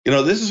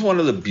This is one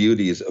of the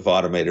beauties of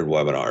automated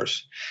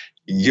webinars.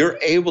 You're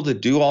able to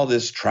do all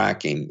this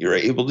tracking. You're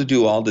able to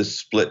do all this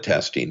split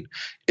testing.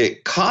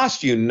 It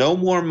costs you no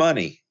more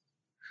money,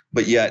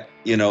 but yet,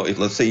 if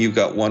let's say you've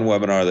got one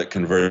webinar that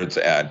converts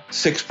at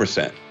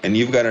 6% and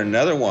you've got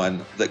another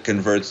one that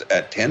converts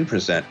at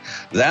 10%,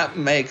 that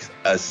makes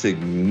a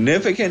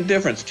significant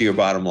difference to your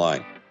bottom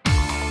line.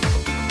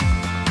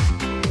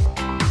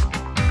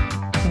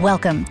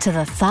 Welcome to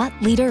the Thought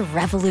Leader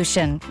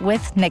Revolution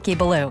with Nikki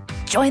Ballou.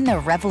 Join the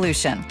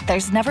revolution.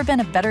 There's never been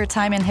a better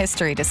time in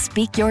history to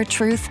speak your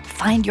truth,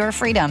 find your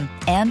freedom,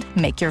 and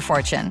make your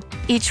fortune.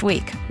 Each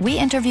week, we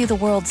interview the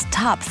world's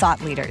top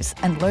thought leaders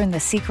and learn the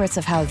secrets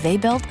of how they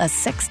built a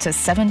 6 to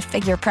 7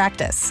 figure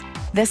practice.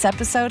 This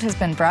episode has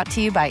been brought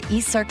to you by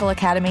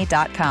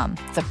eCircleacademy.com,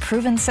 the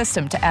proven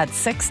system to add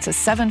 6 to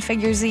 7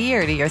 figures a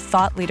year to your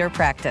thought leader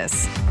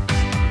practice.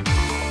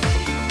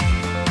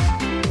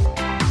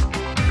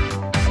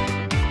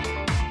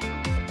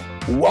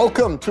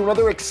 Welcome to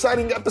another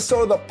exciting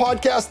episode of the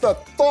podcast, The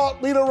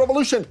Thought Leader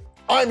Revolution.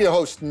 I'm your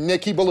host,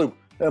 Nikki Ballou,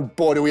 and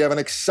boy, do we have an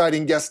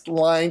exciting guest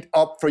lined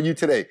up for you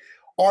today.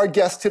 Our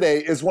guest today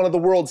is one of the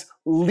world's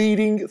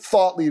leading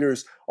thought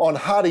leaders on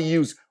how to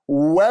use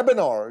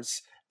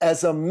webinars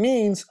as a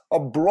means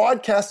of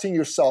broadcasting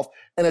yourself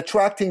and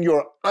attracting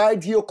your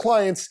ideal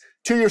clients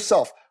to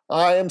yourself.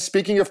 I am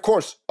speaking, of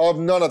course, of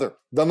none other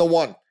than the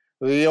one,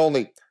 the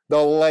only, the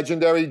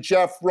legendary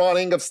Geoff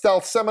Ronning of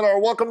Stealth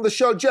Seminar. Welcome to the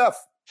show,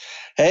 Geoff.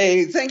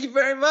 Hey, thank you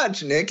very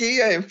much,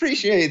 Nikki. I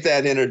appreciate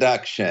that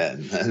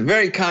introduction.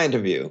 Very kind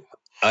of you.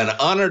 An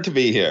honor to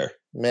be here.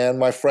 Man,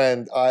 my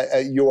friend,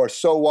 you are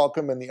so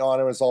welcome, and the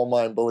honor is all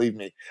mine, believe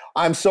me.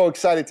 I'm so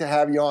excited to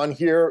have you on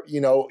here.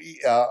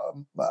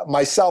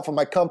 Myself and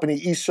my company,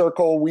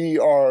 eCircle, we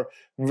are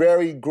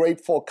very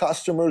grateful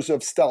customers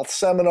of Stealth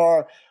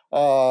Seminar.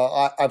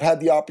 I've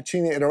had the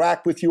opportunity to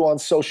interact with you on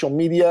social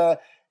media,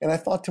 and I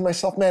thought to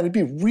myself, man, it'd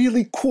be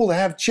really cool to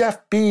have Geoff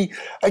be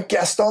a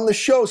guest on the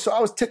show. So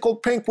I was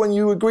tickled pink when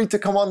you agreed to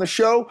come on the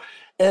show.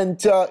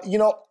 And,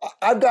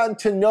 I've gotten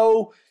to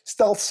know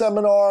Stealth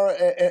Seminar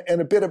and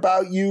a bit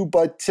about you,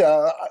 but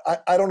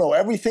I don't know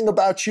everything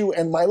about you.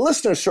 And my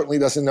listeners certainly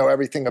doesn't know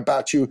everything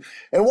about you.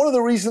 And one of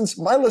the reasons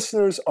my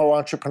listeners are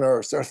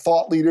entrepreneurs, they're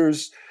thought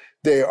leaders,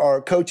 they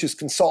are coaches,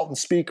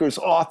 consultants, speakers,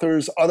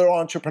 authors, other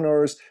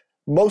entrepreneurs.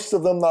 Most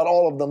of them, not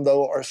all of them,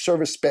 though, are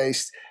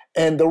service-based.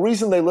 And the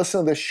reason they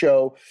listen to this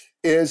show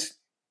is,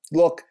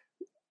 look,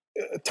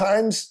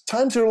 times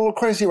are a little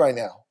crazy right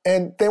now,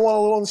 and they want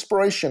a little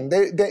inspiration.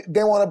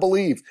 They want to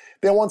believe.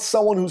 They want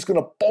someone who's going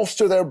to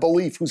bolster their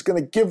belief, who's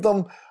going to give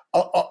them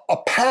a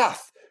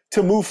path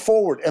to move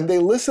forward. And they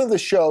listen to the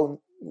show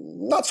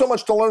not so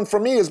much to learn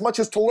from me as much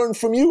as to learn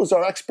from you as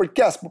our expert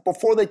guest. But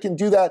before they can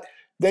do that,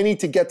 they need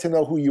to get to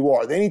know who you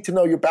are. They need to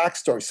know your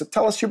backstory. So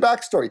tell us your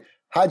backstory.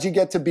 How'd you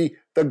get to be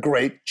the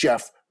great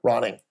Geoff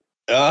Ronning?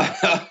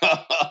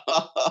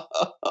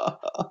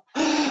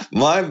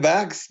 My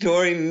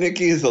backstory,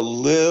 Nikki, is a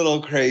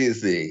little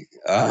crazy.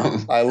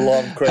 I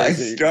love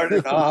crazy. I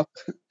started off,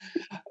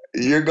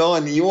 you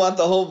want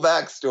the whole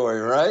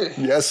backstory, right?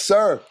 Yes,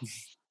 sir.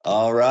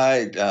 All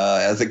right.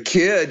 As a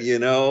kid,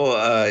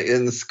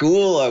 in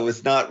school, I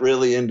was not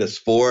really into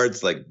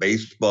sports like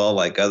baseball,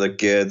 like other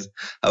kids.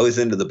 I was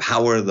into the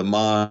power of the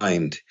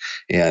mind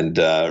and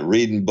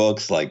reading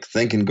books like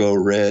Think and Go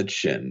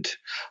Rich and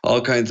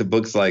all kinds of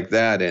books like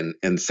that. And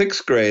in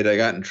sixth grade, I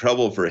got in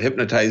trouble for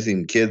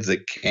hypnotizing kids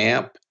at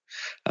camp.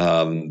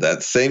 That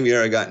same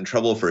year, I got in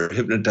trouble for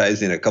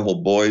hypnotizing a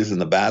couple boys in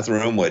the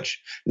bathroom, which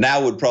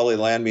now would probably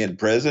land me in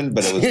prison,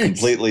 but it was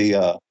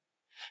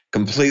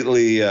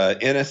completely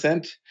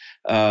innocent.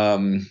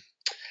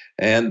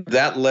 And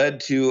that led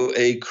to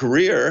a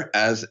career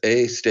as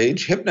a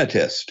stage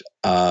hypnotist.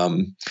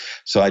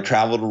 So I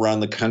traveled around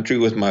the country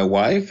with my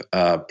wife,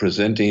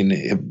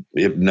 presenting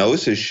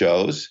hypnosis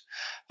shows,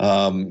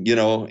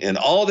 in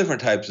all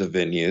different types of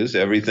venues,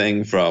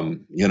 everything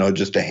from,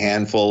 just a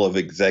handful of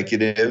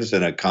executives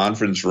in a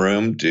conference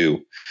room to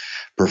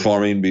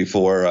performing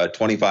before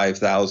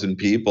 25,000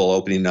 people,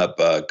 opening up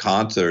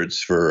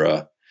concerts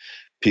for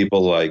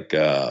people like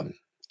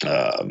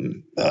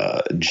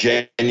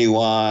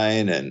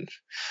Genuine and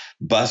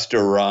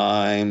Busta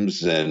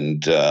Rhymes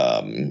and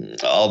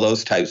all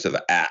those types of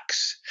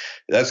acts.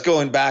 That's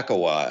going back a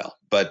while.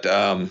 But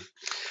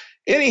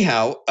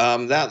anyhow,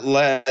 that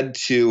led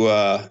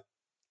to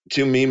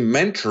me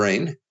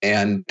mentoring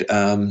and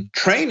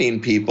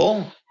training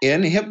people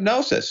in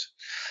hypnosis.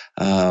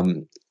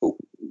 And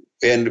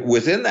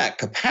within that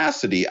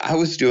capacity, I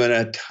was doing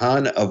a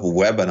ton of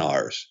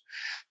webinars.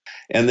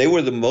 And they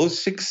were the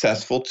most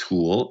successful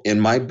tool in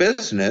my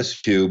business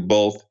to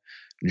both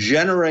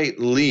generate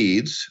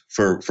leads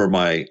for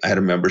I had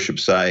a membership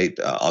site,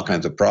 all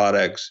kinds of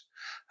products,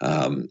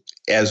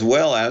 as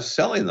well as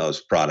selling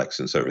those products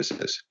and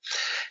services.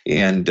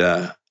 And,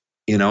 I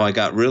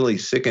got really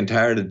sick and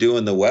tired of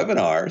doing the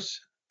webinars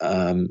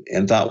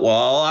and thought, well,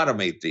 I'll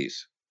automate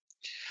these.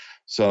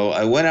 So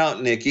I went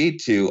out, Nikki,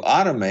 to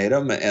automate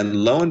them.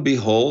 And lo and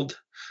behold,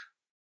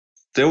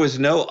 there was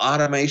no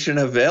automation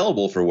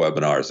available for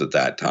webinars at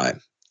that time.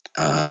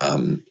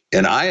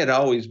 And I had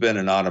always been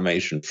an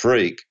automation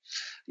freak,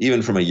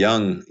 even from a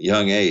young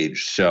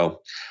age.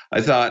 So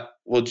I thought,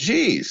 well,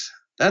 geez,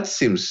 that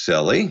seems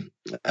silly.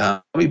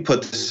 Let me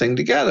put this thing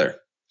together.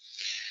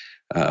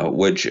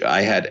 Which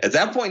I had at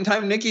that point in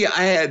time, Nikki,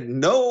 I had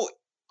no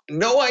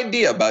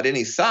idea about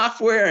any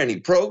software, any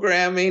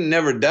programming,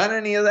 never done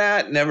any of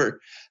that, never.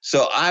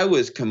 So I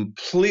was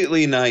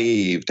completely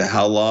naive to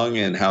how long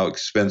and how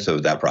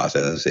expensive that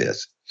process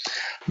is.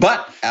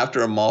 But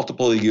after a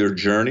multiple year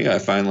journey, I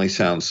finally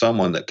found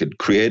someone that could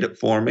create it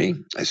for me.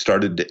 I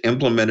started to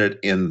implement it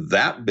in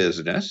that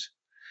business,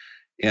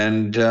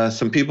 and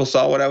some people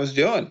saw what I was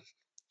doing.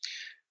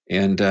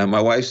 And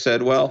my wife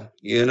said, well,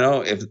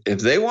 if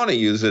they want to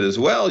use it as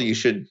well, you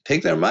should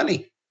take their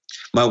money.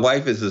 My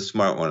wife is the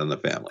smart one in the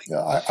family.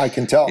 Yeah, I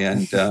can tell.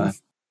 And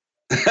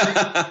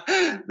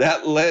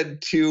that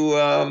led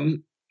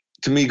to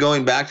me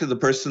going back to the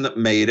person that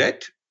made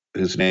it,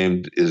 whose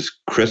name is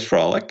Chris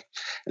Frolick,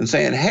 and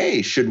saying,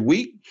 hey, should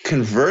we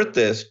convert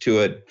this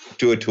to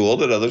a tool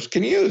that others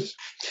can use?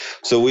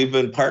 So we've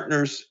been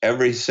partners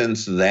ever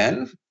since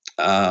then.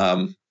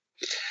 And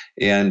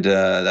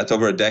that's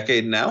over a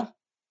decade now.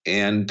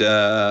 And,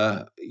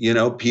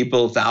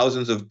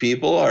 thousands of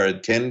people are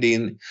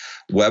attending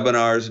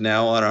webinars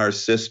now on our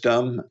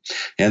system.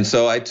 And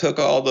so I took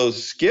all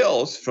those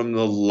skills from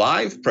the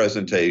live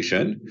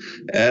presentation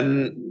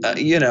and,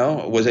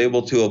 was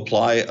able to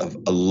apply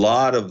a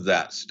lot of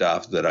that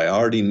stuff that I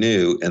already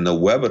knew in the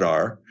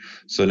webinar.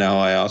 So now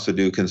I also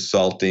do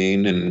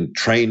consulting and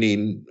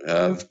training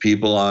of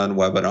people on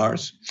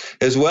webinars,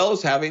 as well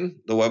as having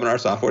the webinar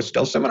software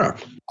stealth seminar.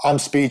 I'm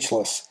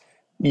speechless.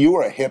 You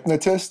were a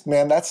hypnotist?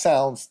 Man, that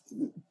sounds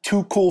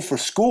too cool for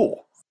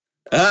school.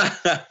 Yeah,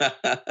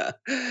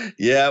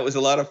 it was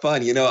a lot of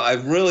fun.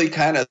 I've really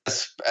I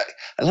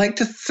like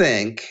to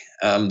think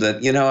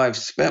that, I've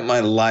spent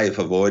my life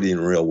avoiding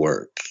real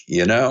work,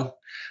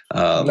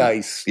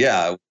 Nice.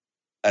 Yeah,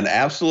 an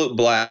absolute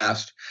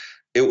blast.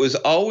 It was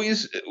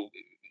always,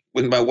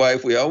 with my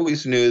wife, we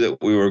always knew that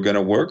we were going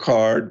to work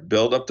hard,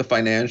 build up the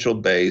financial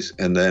base,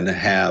 and then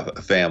have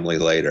a family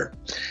later.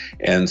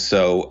 And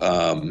so,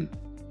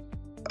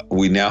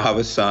 we now have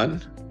a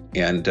son,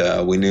 and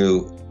we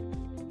knew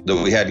that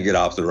we had to get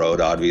off the road,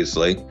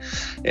 obviously.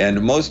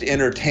 And most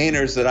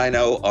entertainers that I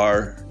know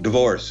are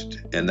divorced,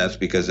 and that's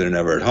because they're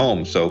never at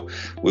home. So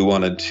we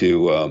wanted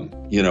to,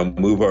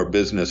 move our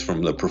business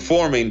from the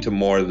performing to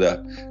more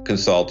the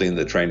consulting,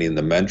 the training,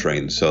 the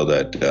mentoring, so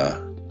that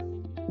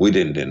we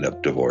didn't end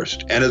up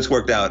divorced. And it's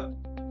worked out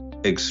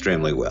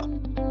extremely well.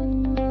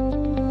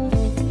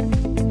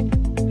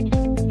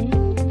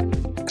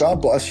 God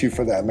bless you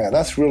for that, man.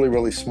 That's really,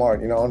 really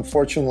smart.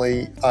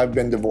 Unfortunately, I've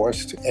been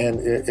divorced, and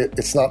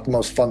it's not the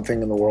most fun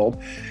thing in the world.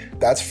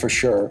 That's for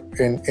sure.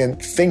 And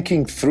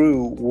thinking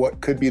through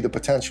what could be the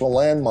potential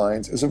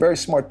landmines is a very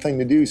smart thing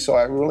to do. So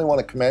I really want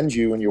to commend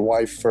you and your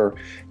wife for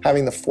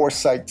having the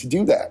foresight to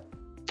do that.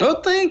 Oh,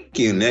 thank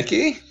you,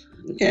 Nikki.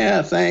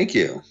 Yeah, thank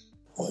you.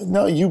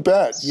 No, you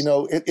bet.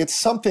 It's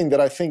something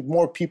that I think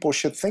more people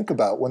should think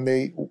about when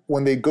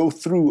they go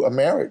through a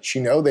marriage.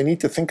 They need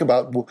to think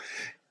about,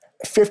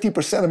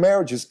 50% of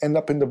marriages end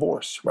up in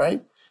divorce,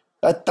 right?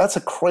 That's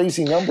a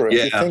crazy number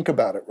if you think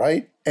about it,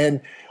 right?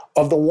 And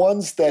of the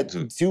ones that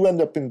do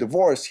end up in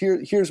divorce,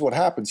 here's what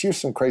happens.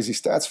 Here's some crazy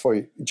stats for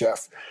you,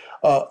 Geoff.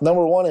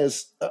 Number one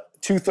is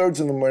 2/3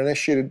 of them are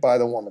initiated by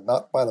the woman,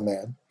 not by the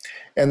man.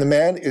 And the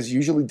man is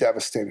usually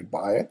devastated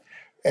by it.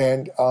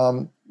 And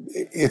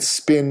it's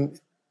been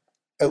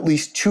at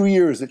least 2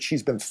 years that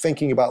she's been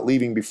thinking about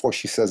leaving before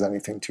she says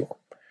anything to him.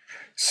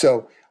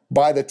 So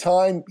by the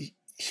time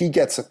he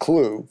gets a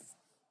clue,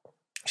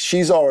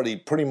 she's already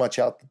pretty much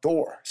out the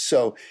door.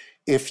 So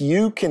if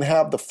you can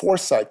have the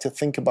foresight to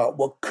think about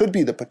what could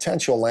be the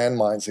potential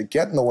landmines that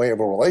get in the way of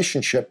a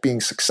relationship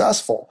being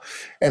successful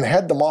and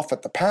head them off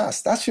at the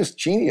pass, that's just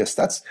genius.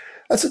 That's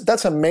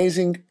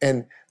amazing,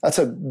 and that's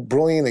a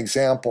brilliant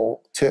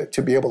example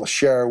to be able to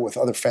share with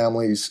other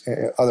families,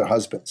 other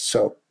husbands.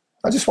 So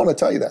I just want to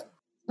tell you that.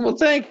 Well,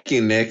 thank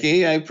you,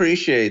 Nikki. I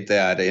appreciate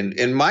that.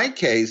 In my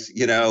case,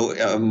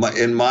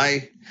 in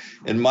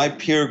my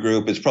peer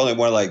group, it's probably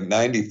more like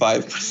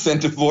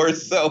 95%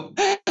 divorce. So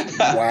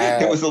wow.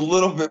 It was a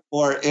little bit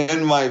more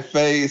in my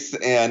face,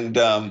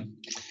 but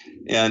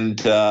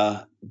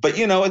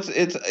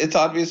it's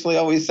obviously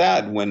always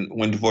sad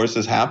when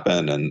divorces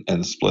happen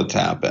and splits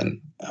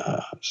happen.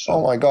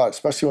 Oh my God!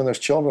 Especially when there's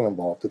children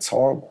involved, it's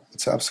horrible.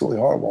 It's absolutely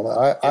horrible.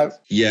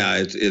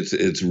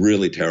 It's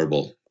really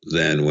terrible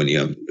then when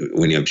you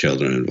have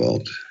children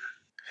involved.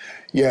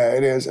 Yeah,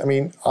 it is. I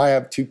mean, I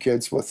have 2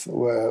 kids with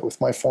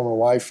my former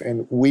wife,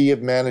 and we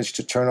have managed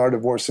to turn our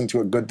divorce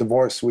into a good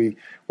divorce. We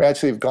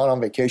actually have gone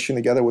on vacation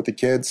together with the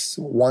kids,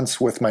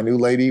 once with my new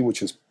lady,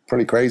 which is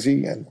pretty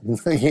crazy. And,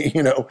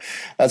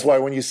 that's why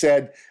when you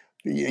said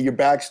your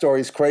backstory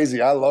is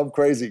crazy, I love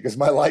crazy because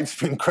my life's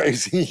been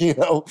crazy,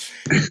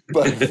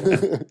 But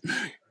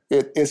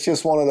it's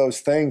just one of those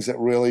things that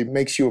really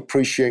makes you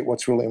appreciate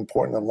what's really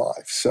important in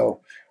life.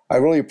 So I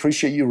really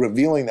appreciate you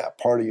revealing that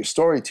part of your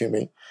story to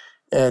me.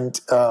 And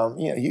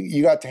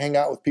you got to hang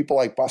out with people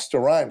like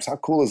Busta Rhymes. How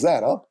cool is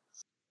that, huh?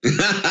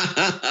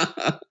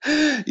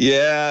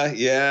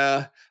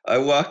 Yeah. I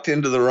walked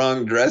into the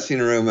wrong dressing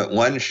room at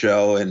one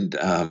show, and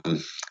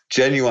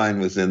Genuine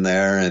was in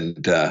there,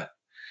 and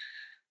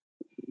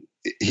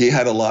he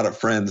had a lot of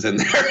friends in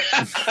there.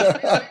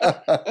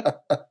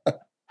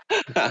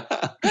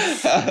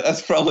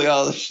 That's probably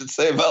all I should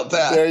say about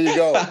that. There you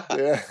go.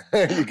 Yeah,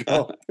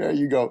 there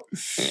you go.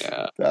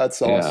 Yeah.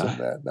 That's awesome,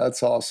 man.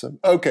 That's awesome.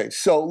 Okay,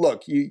 so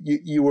look,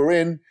 you were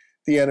in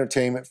the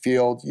entertainment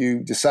field.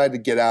 You decided to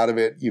get out of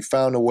it. You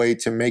found a way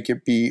to make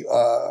it be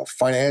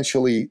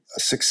financially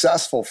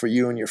successful for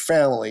you and your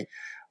family,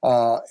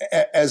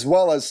 as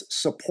well as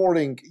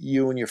supporting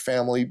you and your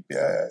family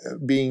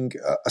being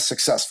a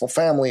successful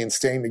family and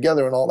staying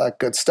together and all that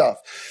good stuff.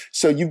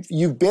 So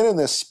you've been in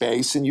this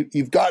space, and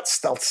you've got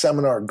Stealth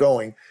Seminar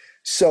going.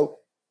 So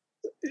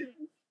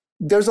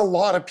there's a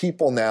lot of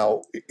people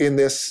now in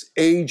this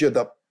age of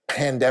the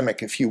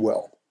pandemic, if you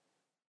will,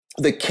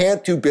 that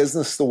can't do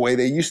business the way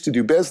they used to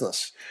do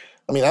business.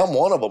 I mean, I'm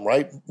one of them,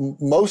 right?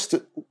 Most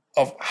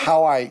of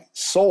how I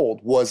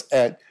sold was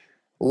at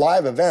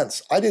live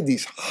events. I did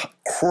these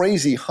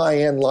crazy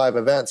high-end live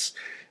events.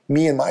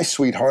 Me and my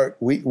sweetheart,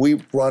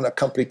 we run a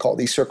company called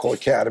eCircle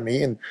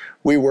Academy, and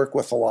we work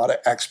with a lot of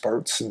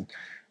experts and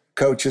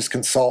coaches,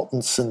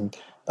 consultants, and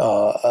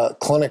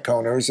clinic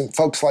owners and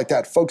folks like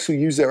that, folks who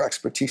use their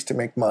expertise to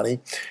make money.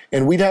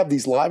 And we'd have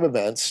these live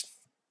events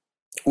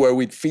where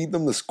we'd feed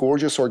them this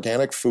gorgeous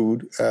organic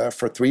food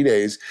for 3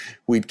 days.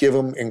 We'd give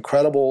them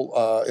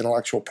incredible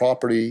intellectual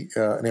property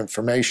and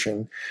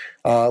information.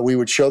 We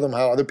would show them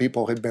how other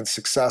people had been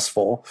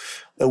successful.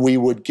 We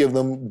would give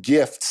them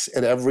gifts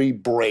at every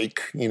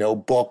break,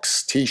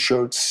 books,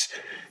 T-shirts.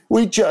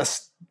 We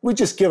just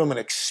give them an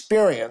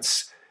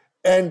experience.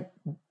 And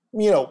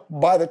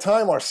by the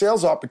time our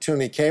sales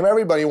opportunity came,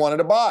 everybody wanted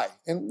to buy.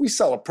 And we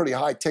sell a pretty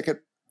high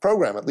ticket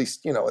program, at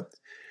least,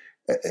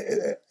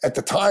 at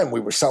the time we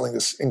were selling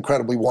this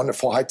incredibly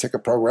wonderful high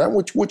ticket program,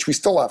 which we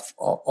still have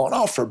on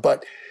offer.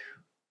 But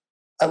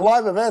at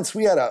live events,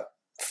 we had a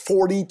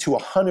 40 to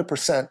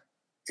 100%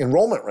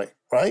 enrollment rate,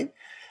 right?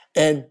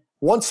 And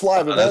once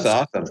live events,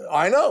 that's awesome.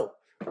 I know.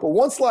 But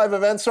once live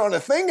events aren't a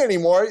thing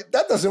anymore,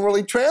 that doesn't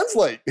really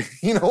translate.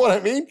 You know what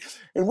I mean?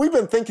 And we've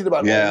been thinking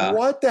about, well,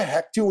 what the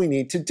heck do we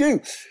need to do?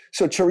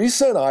 So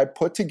Teresa and I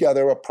put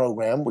together a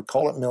program. We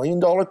call it $1 Million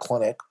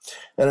Clinic.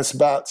 And it's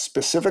about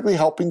specifically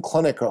helping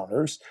clinic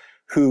owners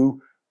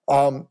who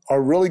are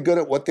really good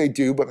at what they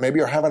do, but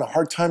maybe are having a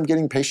hard time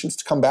getting patients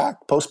to come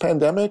back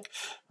post-pandemic.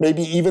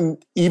 Maybe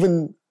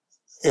even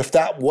if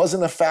that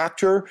wasn't a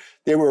factor,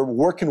 they were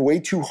working way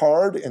too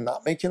hard and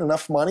not making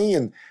enough money,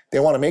 and they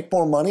want to make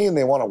more money and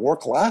they want to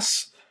work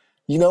less,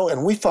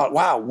 and we thought,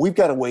 wow, we've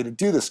got a way to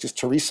do this, because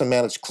Teresa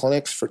managed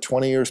clinics for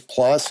 20 years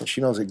plus, and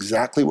she knows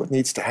exactly what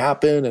needs to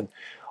happen and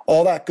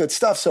all that good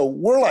stuff. So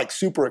we're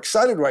super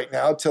excited right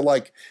now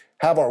to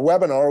have our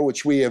webinar,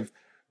 which we have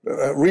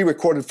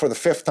re-recorded for the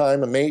 5th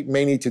time and may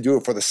need to do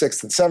it for the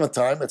 6th and 7th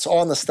time. It's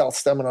on the Stealth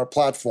Seminar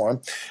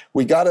platform.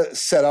 We got to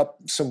set up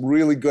some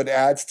really good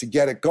ads to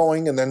get it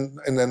going, and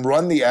then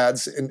run the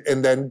ads,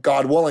 and then,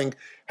 God willing,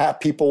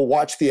 have people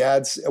watch the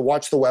ads,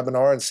 watch the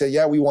webinar, and say,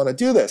 yeah, we want to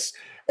do this.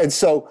 And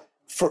so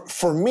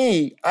for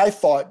me, I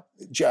thought,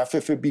 Geoff,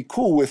 if it'd be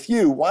cool with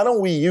you, why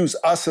don't we use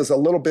us as a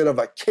little bit of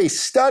a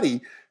case study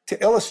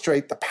to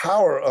illustrate the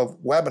power of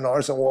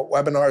webinars and what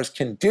webinars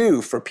can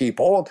do for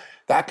people.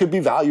 That could be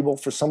valuable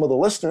for some of the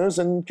listeners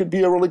and could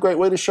be a really great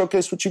way to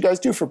showcase what you guys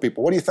do for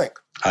people. What do you think?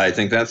 I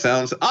think that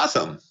sounds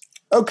awesome.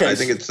 Okay. I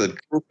think it's a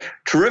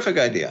terrific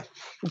idea.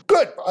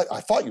 Good.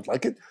 I thought you'd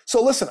like it.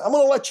 So listen, I'm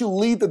going to let you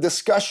lead the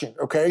discussion,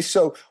 okay?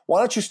 So why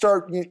don't you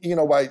start,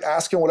 by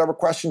asking whatever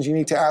questions you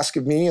need to ask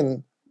of me,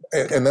 and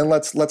then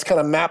let's kind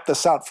of map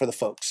this out for the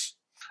folks.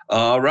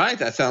 All right,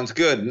 that sounds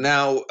good.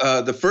 Now,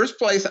 the first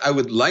place I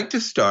would like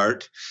to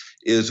start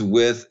is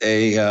with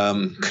a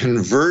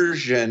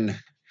conversion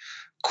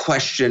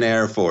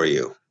questionnaire for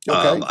you.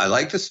 Okay. I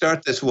like to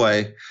start this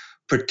way,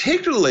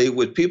 particularly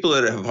with people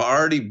that have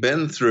already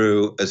been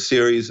through a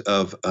series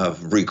of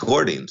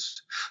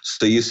recordings.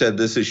 So you said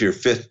this is your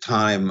 5th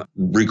time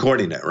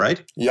recording it,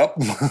 right? Yep.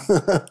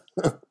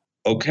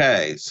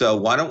 Okay, so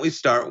why don't we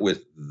start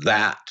with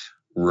that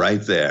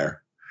right there?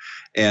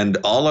 And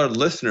all our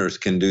listeners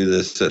can do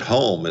this at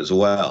home as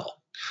well.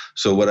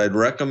 So what I'd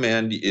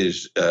recommend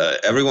is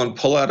everyone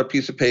pull out a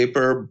piece of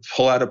paper,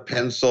 pull out a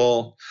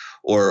pencil,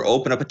 or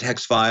open up a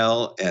text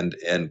file, and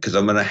because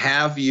I'm going to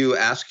have you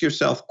ask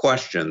yourself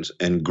questions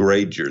and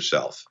grade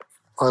yourself.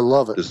 I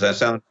love it. Does that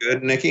sound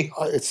good, Nikki?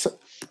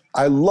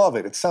 I love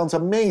it. It sounds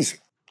amazing.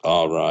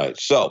 All right.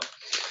 So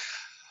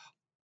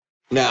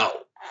now,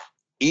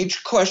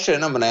 each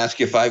question, I'm going to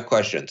ask you 5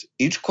 questions.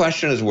 Each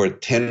question is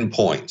worth 10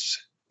 points.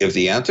 If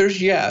the answer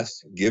is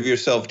yes, give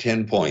yourself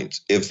 10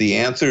 points. If the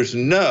answer is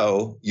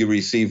no, you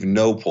receive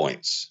no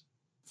points.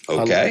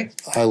 Okay?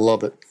 I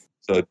love it.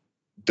 So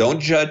don't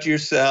judge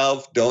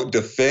yourself. Don't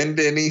defend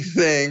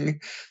anything.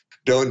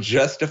 Don't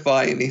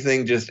justify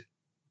anything. Just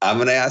I'm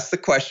going to ask the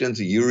questions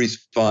and you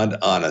respond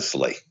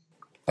honestly.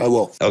 I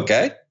will.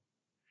 Okay?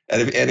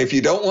 And if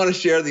you don't want to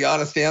share the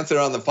honest answer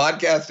on the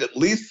podcast, at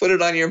least put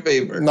it on your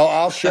paper. No,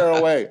 I'll share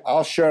away.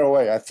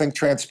 I think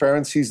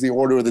transparency is the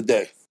order of the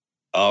day.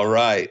 All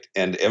right.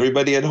 And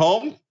everybody at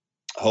home,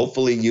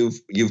 hopefully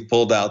you've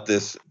pulled out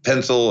this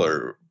pencil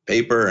or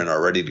paper and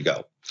are ready to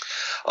go.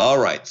 All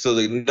right. So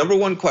the number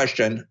one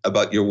question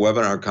about your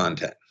webinar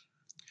content.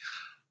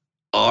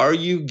 Are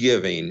you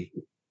giving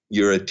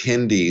your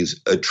attendees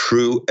a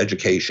true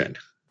education?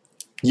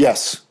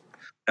 Yes.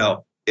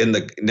 Now, in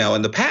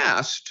the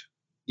past,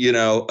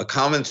 a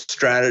common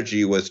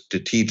strategy was to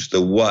teach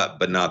the what,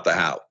 but not the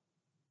how.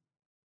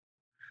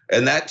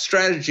 And that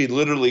strategy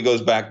literally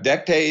goes back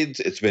decades.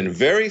 It's been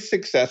very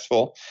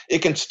successful.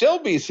 It can still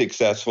be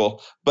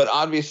successful, but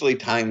obviously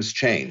times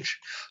change.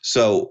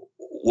 So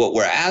what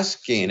we're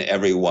asking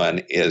everyone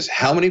is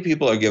how many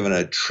people are given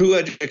a true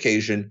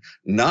education,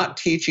 not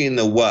teaching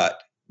the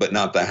what, but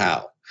not the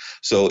how.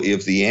 So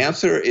if the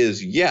answer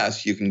is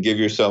yes, you can give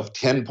yourself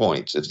 10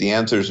 points. If the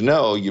answer is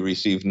no, you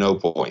receive no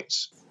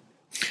points.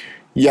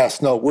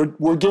 Yes, no,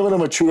 we're giving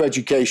them a true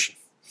education.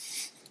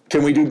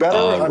 Can we do better?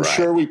 I'm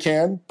sure we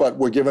can, but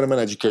we're giving them an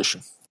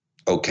education.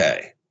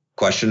 Okay.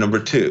 Question number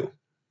 2.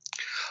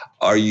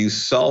 Are you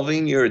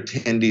solving your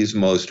attendees'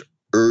 most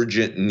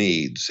urgent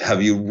needs?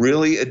 Have you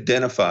really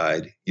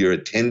identified your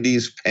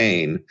attendees'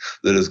 pain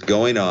that is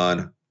going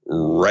on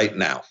right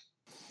now?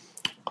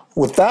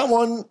 With that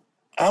one,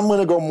 I'm going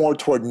to go more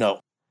toward no.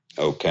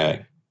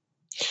 Okay.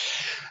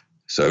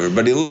 So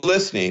everybody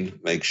listening,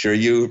 make sure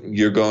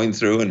you're going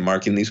through and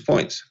marking these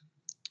points.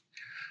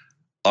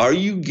 Are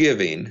you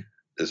giving,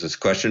 this is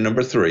question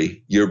number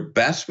 3, your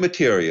best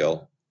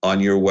material on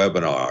your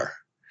webinar?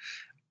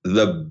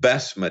 The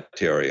best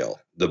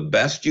material, the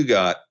best you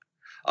got.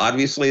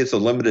 Obviously, it's a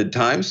limited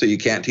time, so you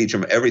can't teach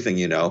them everything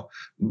you know,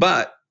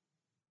 but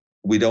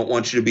we don't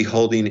want you to be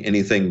holding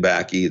anything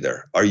back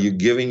either. Are you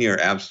giving your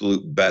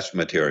absolute best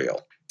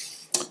material?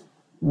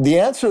 The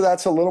answer to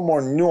that's a little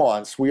more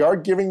nuanced. We are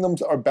giving them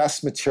our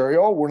best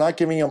material. We're not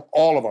giving them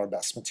all of our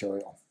best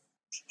material.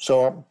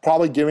 So I'm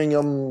probably giving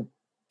them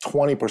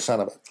 20%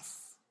 of it.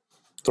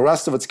 The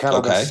rest of it's kind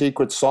of the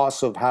secret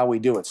sauce of how we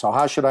do it. So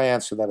how should I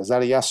answer that? Is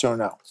that a yes or a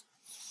no?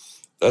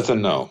 That's a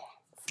no.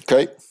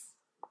 Okay.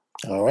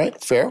 All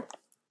right. Fair.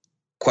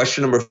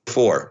 Question number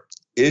 4.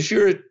 Is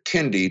your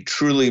attendee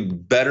truly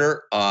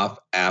better off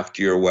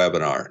after your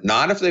webinar?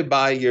 Not if they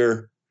buy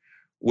your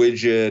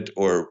widget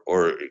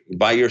or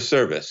buy your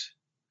service,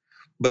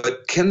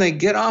 but can they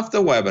get off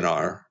the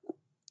webinar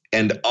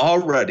and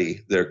already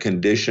their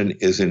condition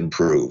is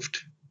improved?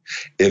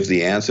 If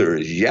the answer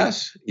is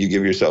yes, you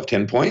give yourself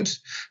 10 points.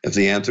 If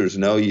the answer is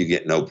no, you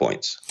get no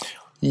points.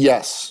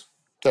 Yes,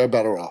 they're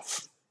better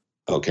off.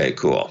 Okay,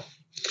 cool.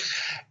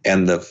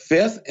 And the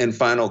 5th and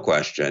final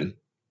question,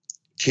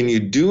 can you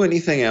do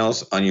anything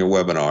else on your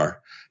webinar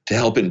to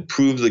help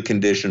improve the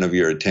condition of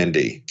your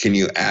attendee? Can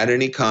you add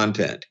any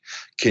content?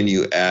 Can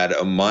you add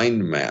a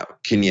mind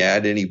map? Can you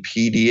add any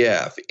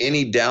PDF,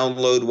 any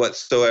download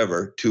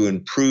whatsoever to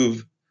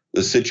improve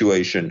the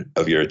situation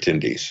of your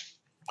attendees?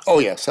 Oh,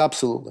 yes,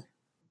 absolutely.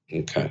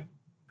 Okay.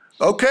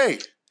 Okay.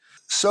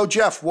 So,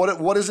 Geoff,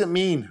 what does it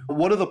mean?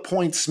 What do the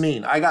points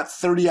mean? I got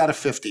 30 out of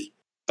 50.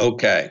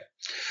 Okay.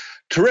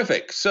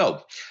 Terrific.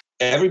 So,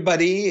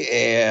 everybody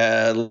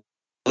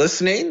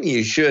listening,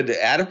 you should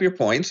add up your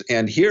points.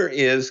 And here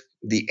is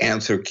the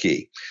answer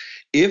key.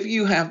 If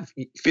you have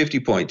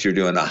 50 points, you're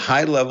doing a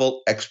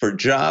high-level expert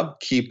job.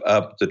 Keep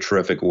up the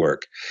terrific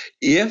work.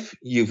 If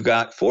you've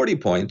got 40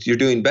 points, you're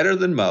doing better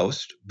than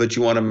most, but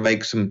you want to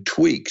make some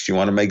tweaks. You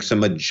want to make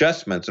some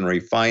adjustments and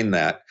refine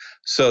that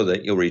so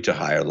that you'll reach a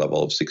higher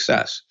level of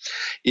success.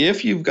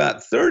 If you've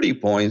got 30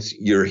 points,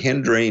 you're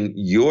hindering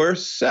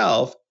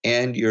yourself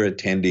and your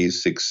attendees'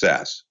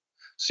 success.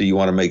 So you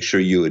want to make sure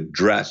you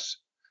address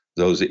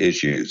those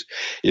issues.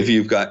 If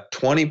you've got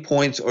 20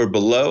 points or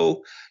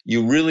below,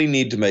 you really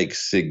need to make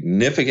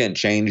significant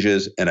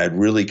changes, and I'd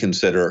really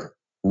consider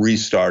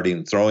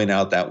restarting, throwing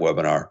out that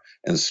webinar,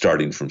 and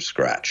starting from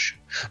scratch.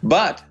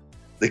 But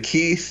the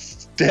key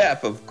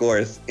step, of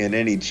course, in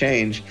any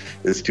change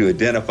is to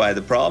identify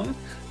the problem.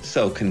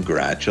 So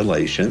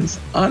congratulations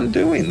on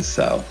doing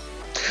so.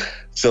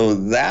 So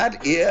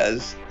that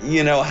is,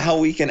 how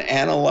we can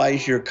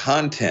analyze your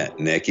content,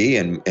 Nikki,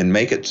 and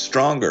make it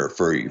stronger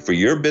for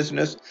your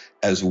business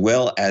as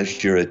well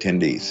as your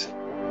attendees.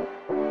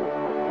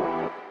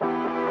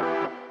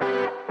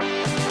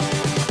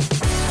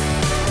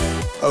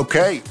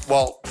 Okay,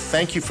 well,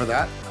 thank you for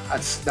that.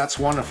 That's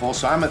wonderful.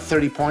 So I'm at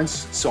 30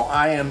 points. So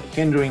I am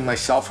hindering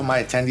myself and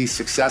my attendees'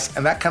 success,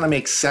 and that kind of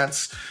makes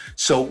sense.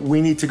 So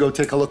we need to go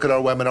take a look at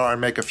our webinar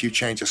and make a few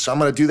changes. So I'm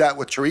going to do that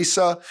with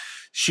Teresa.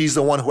 She's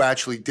the one who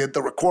actually did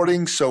the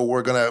recording. So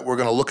we're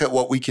gonna look at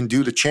what we can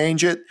do to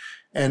change it,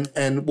 and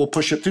we'll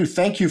push it through.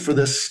 Thank you for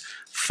this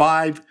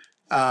 5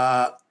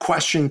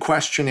 question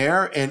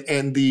questionnaire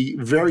and the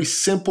very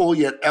simple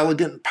yet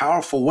elegant and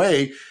powerful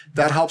way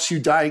that helps you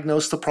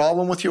diagnose the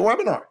problem with your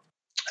webinar.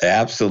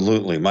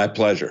 Absolutely. My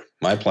pleasure.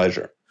 My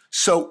pleasure.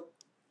 So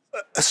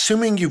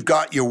assuming you've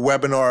got your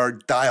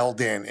webinar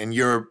dialed in and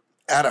you're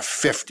at a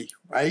 50,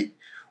 right?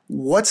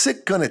 What's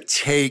it going to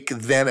take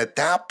then at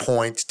that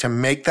point to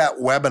make that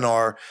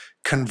webinar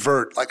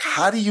convert? Like,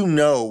 how do you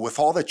know with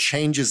all the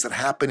changes that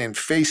happen in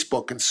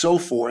Facebook and so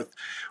forth,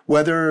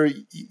 whether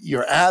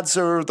your ads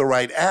are the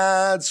right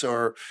ads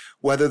or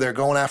whether they're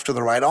going after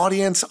the right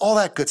audience, all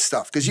that good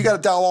stuff? Because you got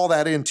to dial all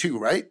that in too,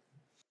 right?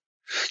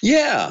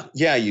 Yeah,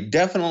 you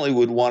definitely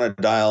would want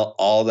to dial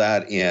all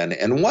that in.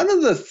 And one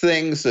of the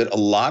things that a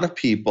lot of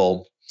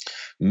people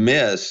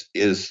miss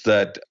is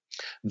that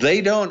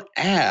they don't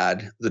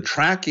add the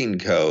tracking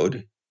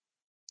code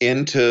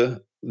into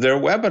their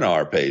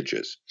webinar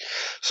pages.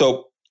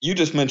 So you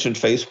just mentioned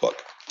Facebook.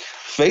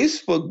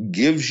 Facebook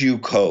gives you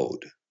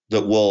code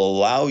that will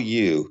allow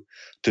you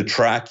to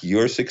track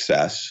your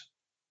success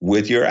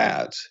with your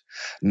ads.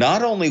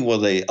 Not only will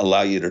they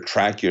allow you to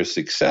track your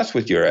success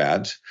with your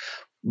ads,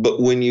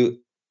 but when you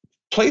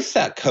place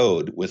that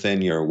code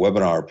within your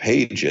webinar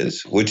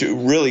pages, which you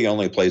really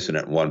only placing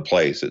it in one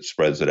place, it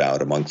spreads it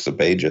out amongst the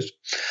pages.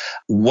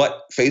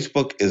 What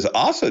Facebook is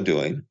also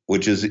doing,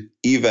 which is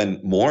even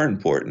more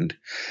important,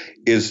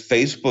 is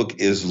Facebook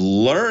is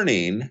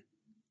learning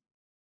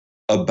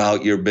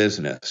about your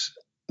business.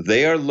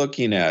 They are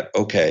looking at,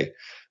 okay,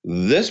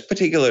 this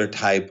particular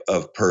type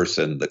of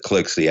person that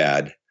clicks the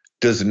ad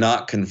does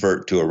not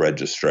convert to a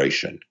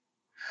registration.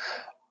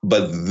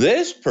 But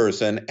this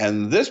person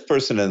and this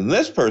person and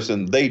this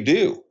person, they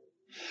do.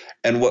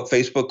 And what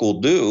Facebook will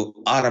do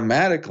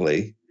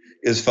automatically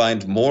is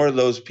find more of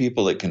those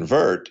people that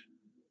convert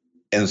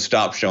and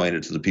stop showing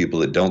it to the people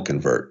that don't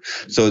convert.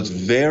 So it's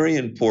very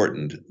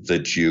important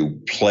that you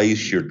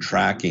place your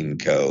tracking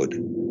code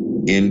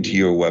into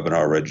your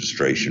webinar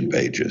registration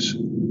pages.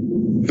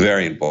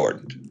 Very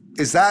important.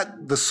 Is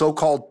that the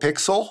so-called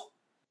pixel?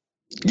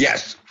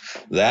 Yes,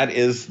 that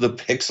is the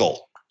pixel.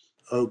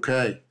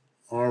 Okay.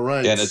 All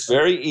right. And it's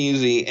very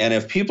easy. And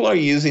if people are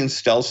using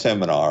Stealth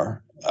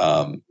Seminar,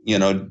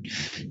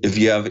 if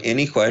you have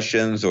any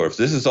questions or if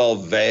this is all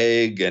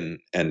vague and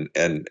I'm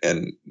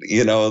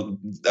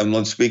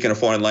speaking a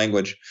foreign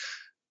language,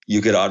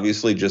 you could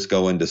obviously just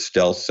go into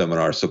Stealth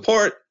Seminar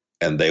support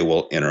and they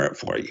will enter it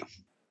for you.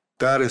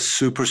 That is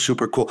super,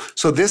 super cool.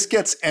 So this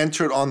gets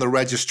entered on the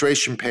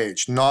registration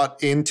page,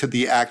 not into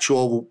the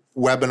actual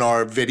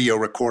webinar video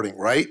recording,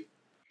 right?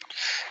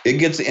 It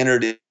gets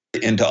entered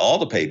into all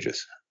the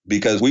pages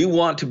because we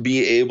want to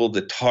be able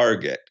to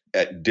target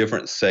at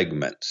different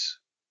segments.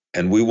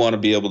 And we want to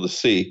be able to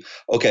see,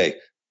 okay,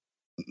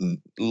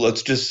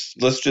 let's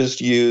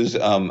just use,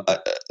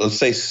 let's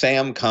say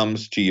Sam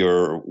comes to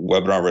your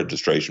webinar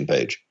registration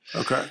page.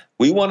 Okay.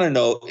 We want to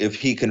know if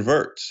he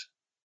converts.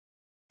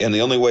 And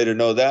the only way to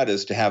know that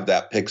is to have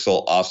that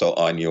pixel also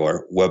on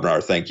your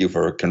webinar thank you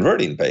for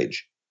converting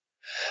page.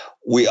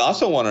 We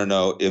also want to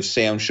know if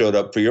Sam showed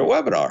up for your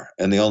webinar.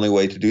 And the only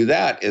way to do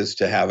that is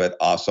to have it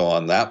also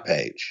on that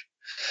page.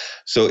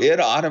 So it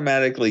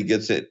automatically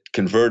gets it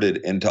converted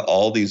into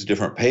all these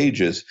different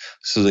pages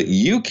so that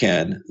you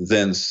can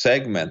then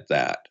segment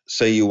that.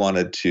 Say you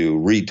wanted to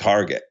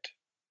retarget,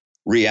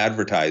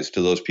 re-advertise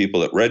to those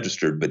people that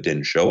registered but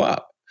didn't show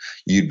up.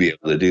 You'd be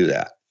able to do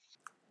that.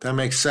 That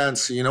makes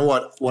sense. You know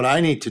what I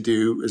need to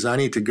do is I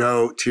need to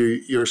go to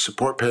your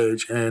support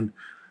page and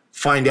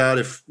find out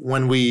if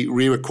when we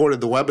re-recorded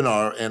the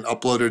webinar and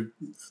uploaded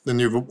the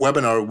new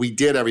webinar, we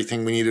did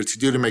everything we needed to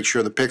do to make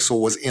sure the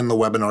pixel was in the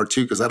webinar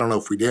too, because I don't know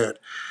if we did.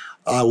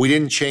 We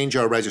didn't change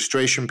our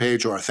registration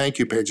page or our thank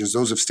you pages.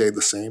 Those have stayed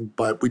the same,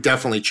 but we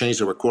definitely changed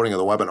the recording of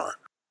the webinar.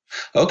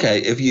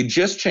 Okay, if you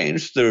just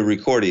changed the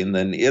recording,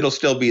 then it'll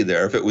still be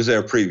there if it was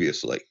there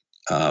previously.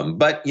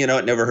 But,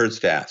 it never hurts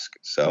to ask.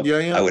 So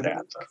yeah. I would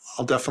ask.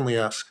 I'll definitely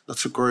ask.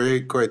 That's a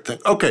great thing.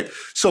 Okay,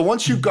 so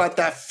once you've got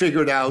that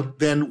figured out,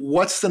 then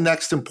what's the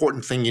next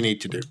important thing you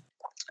need to do?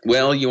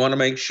 Well, you want to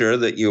make sure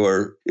that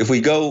if we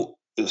go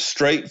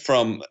straight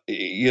from,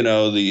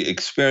 the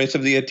experience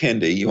of the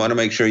attendee, you want to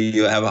make sure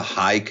you have a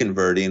high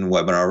converting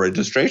webinar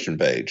registration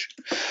page.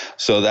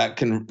 So that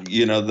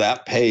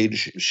that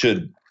page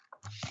should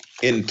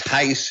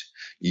entice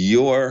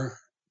your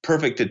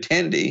perfect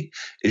attendee.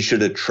 It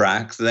should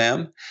attract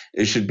them.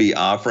 It should be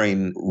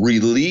offering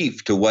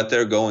relief to what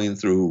they're going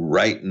through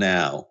right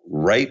now,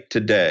 right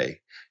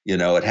today.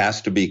 It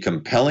has to be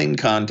compelling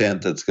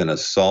content that's going to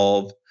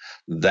solve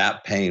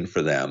that pain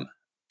for them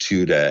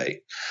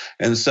today.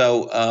 And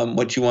so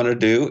what you want to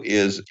do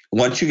is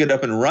once you get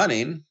up and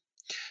running,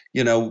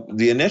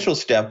 the initial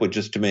step would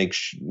just to make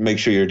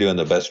sure you're doing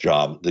the best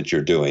job that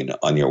you're doing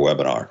on your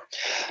webinar.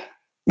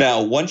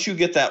 Now, once you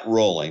get that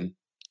rolling,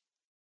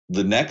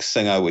 the next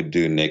thing I would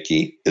do,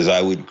 Nikki, is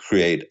I would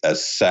create a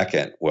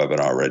second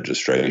webinar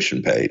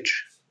registration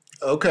page.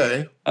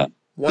 Okay.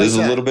 This is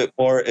a little bit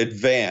more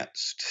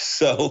advanced.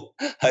 So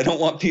I don't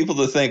want people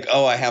to think,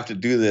 I have to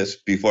do this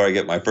before I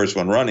get my first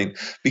one running,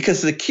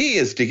 because the key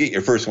is to get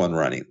your first one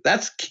running.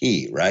 That's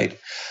key, right?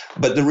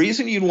 But the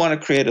reason you'd want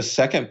to create a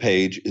second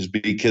page is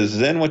because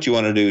then what you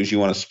want to do is you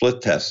want to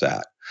split test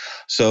that.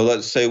 So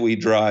let's say we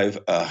drive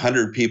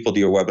 100 people to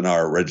your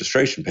webinar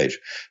registration page.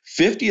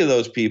 50 of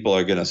those people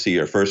are going to see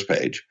your first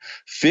page.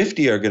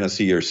 50 are going to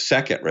see your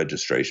second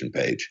registration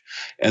page.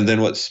 And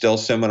then what Stealth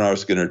Seminar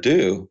is going to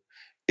do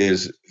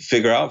is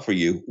figure out for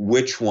you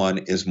which one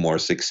is more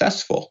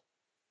successful.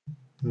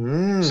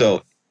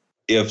 So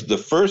if the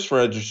first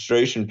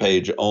registration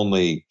page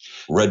only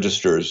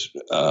registers,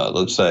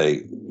 let's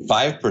say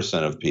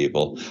 5% of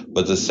people,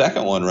 but the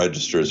second one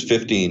registers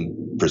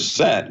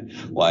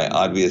 15%, why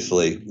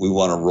obviously we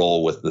want to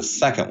roll with the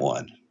second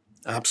one.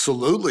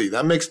 Absolutely.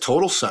 That makes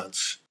total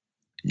sense.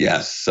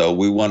 Yes. So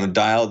we want to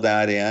dial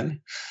that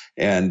in.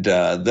 And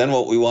then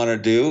what we want to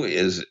do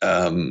is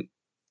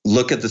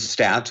look at the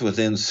stats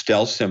within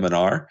Stealth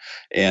Seminar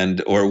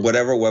or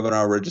whatever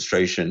webinar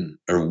registration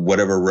or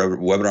whatever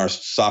webinar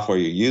software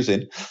you're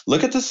using.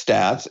 Look at the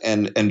stats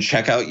and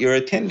check out your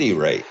attendee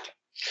rate.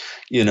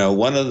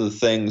 One of the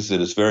things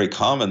that is very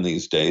common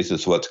these days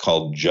is what's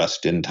called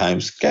just-in-time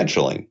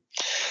scheduling.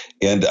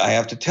 And I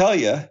have to tell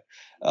you,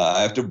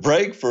 I have to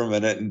break for a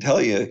minute and tell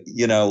you,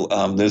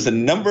 there's a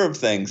number of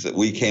things that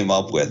we came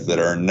up with that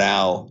are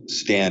now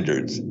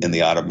standards in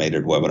the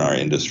automated webinar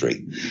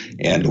industry.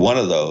 And one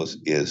of those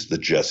is the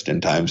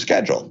just-in-time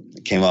schedule.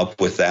 I came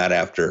up with that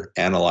after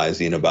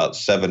analyzing about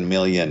 7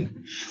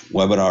 million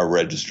webinar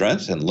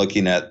registrants and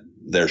looking at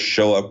their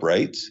show-up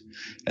rates,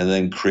 and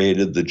then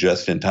created the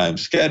just-in-time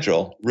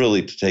schedule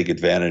really to take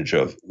advantage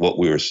of what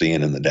we were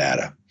seeing in the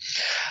data.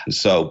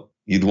 So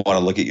you'd want to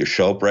look at your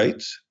show-up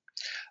rates.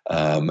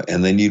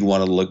 And then you'd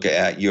want to look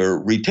at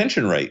your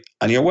retention rate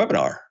on your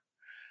webinar.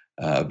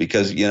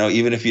 Because,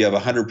 even if you have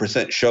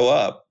 100% show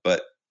up,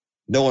 but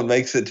no one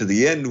makes it to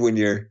the end when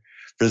you're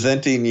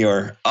presenting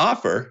your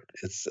offer,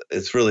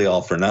 it's really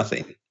all for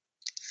nothing.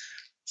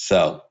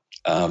 So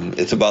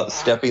it's about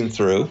stepping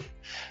through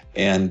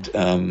and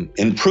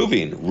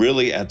improving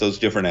really at those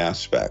different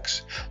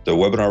aspects. The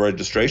webinar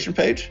registration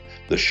page,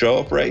 the show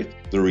up rate,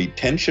 the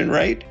retention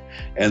rate,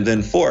 and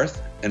then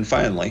fourth and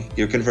finally,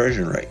 your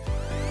conversion rate.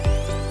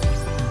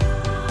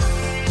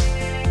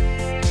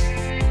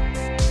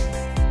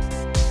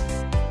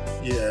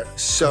 Yeah.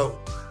 So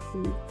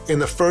in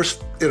the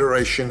first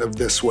iteration of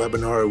this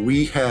webinar,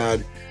 we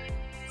had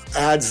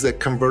ads that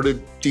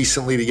converted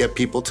decently to get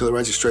people to the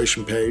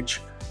registration page.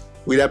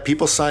 We'd have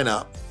people sign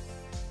up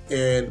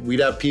and we'd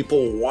have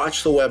people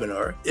watch the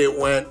webinar. It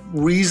went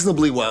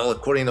reasonably well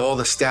according to all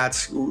the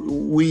stats.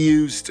 We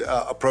used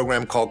a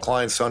program called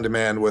Clients on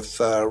Demand with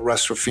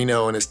Russ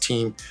Ruffino and his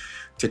team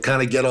to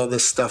kind of get all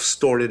this stuff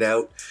sorted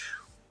out.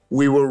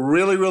 We were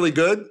really, really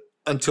good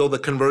until the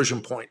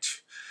conversion point.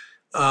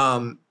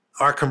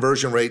 Our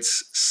conversion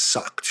rates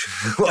sucked.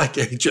 Like,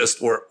 they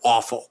just were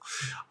awful.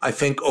 I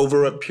think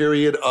over a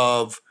period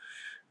of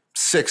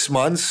 6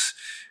 months,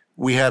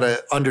 we had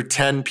under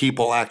 10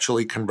 people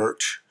actually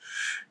convert,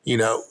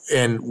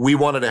 and we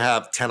wanted to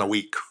have 10 a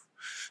week.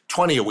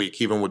 20 a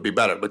week even would be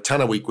better, but 10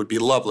 a week would be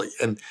lovely.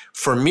 And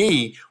for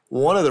me,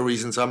 one of the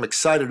reasons I'm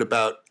excited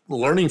about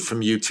learning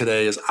from you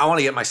today is I want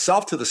to get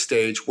myself to the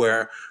stage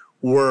where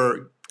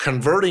we're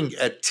converting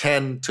at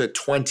 10 to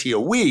 20 a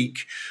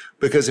week,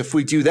 because if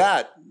we do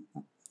that,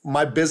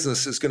 my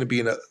business is going to be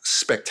in a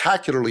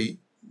spectacularly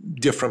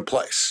different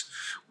place.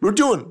 We're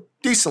doing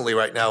decently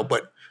right now,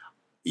 but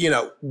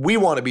we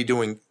want to be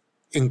doing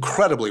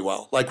incredibly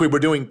well, like we were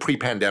doing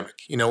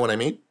pre-pandemic. You know what I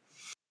mean?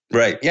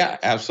 Right. Yeah,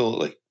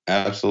 absolutely.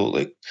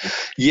 Absolutely.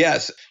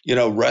 Yes.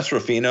 Russ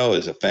Ruffino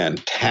is a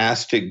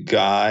fantastic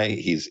guy.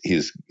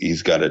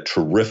 He's got a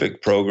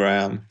terrific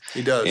program.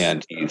 He does.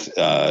 And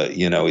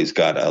he's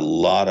got a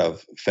lot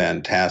of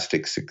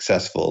fantastic,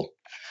 successful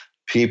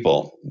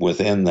people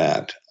within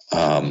that.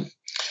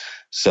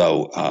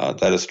 So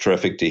that is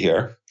terrific to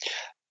hear.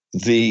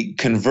 The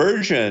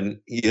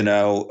conversion,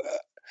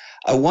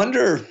 I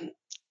wonder,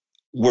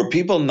 were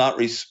people not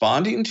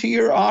responding to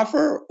your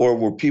offer, or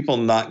were people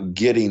not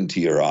getting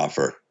to your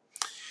offer?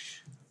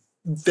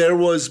 There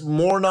was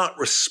more not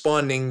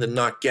responding than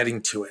not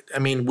getting to it. I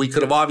mean, we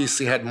could have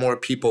obviously had more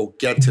people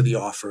get to the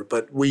offer,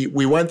 but we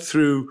went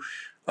through.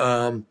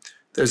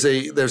 There's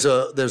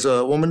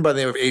a woman by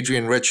the name of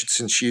Adrienne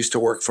Richardson. She used to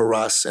work for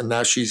Russ, and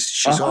now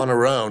she's on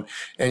her own,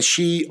 and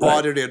she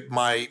audited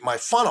my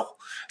funnel.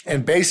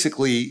 And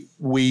basically,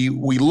 we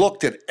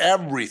looked at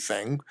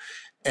everything,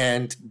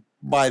 and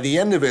by the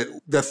end of it,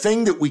 the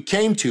thing that we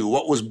came to,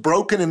 what was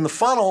broken in the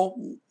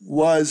funnel,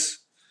 was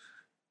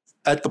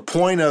at the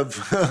point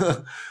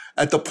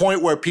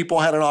where people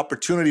had an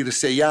opportunity to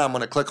say, yeah, I'm going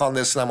to click on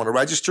this and I'm going to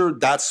register.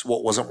 That's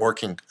what wasn't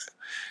working.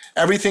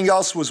 Everything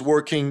else was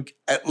working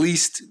at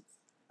least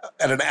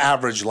at an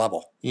average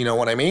level. You know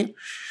what I mean?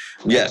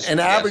 Yes. An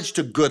average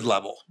to good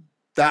level.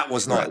 That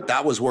was not. Right.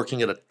 That was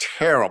working at a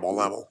terrible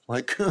level.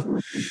 Like,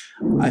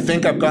 I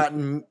think I've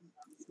gotten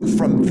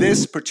from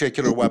this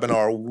particular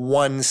webinar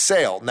one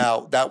sale.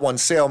 Now, that one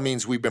sale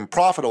means we've been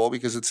profitable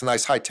because it's a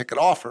nice high ticket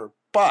offer,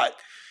 but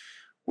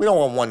we don't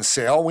want one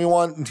sale. We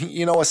want,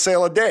 a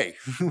sale a day.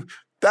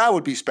 That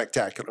would be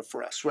spectacular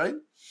for us, right?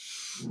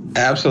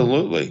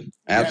 Absolutely.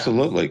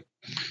 Absolutely.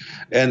 Yeah.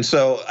 And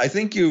so I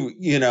think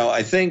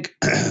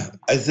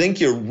I I think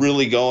you're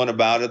really going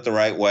about it the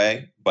right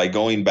way by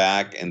going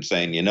back and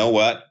saying, you know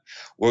what,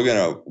 we're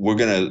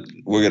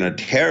gonna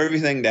tear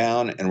everything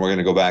down, and we're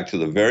gonna go back to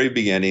the very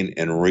beginning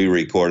and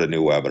re-record a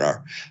new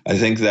webinar. I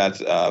think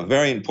that's a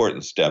very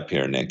important step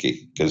here,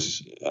 Nikki,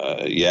 because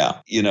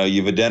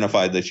you've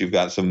identified that you've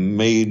got some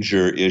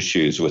major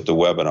issues with the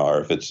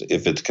webinar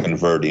if it's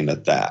converting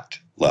at that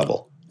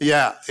level.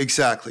 Yeah,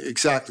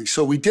 exactly.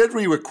 So we did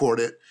re-record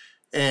it.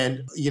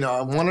 And,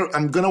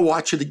 I'm going to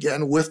watch it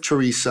again with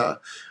Teresa,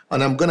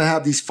 and I'm going to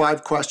have these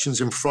 5 questions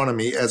in front of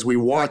me as we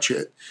watch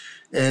it.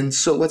 And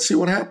so let's see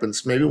what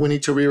happens. Maybe we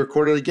need to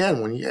re-record it again.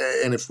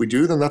 And if we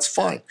do, then that's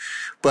fine.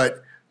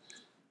 But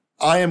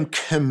I am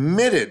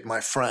committed, my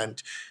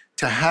friend,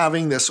 to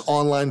having this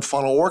online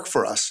funnel work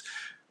for us,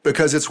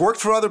 because it's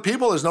worked for other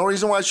people. There's no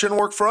reason why it shouldn't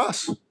work for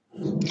us.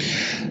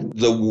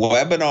 The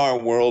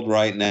webinar world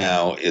right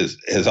now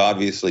has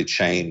obviously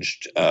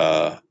changed.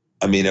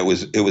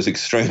 It was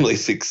extremely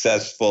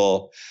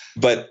successful,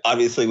 but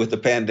obviously with the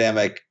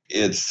pandemic,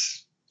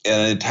 it's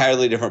an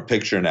entirely different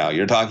picture now.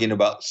 You're talking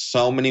about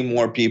so many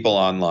more people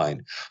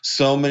online,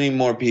 so many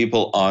more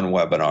people on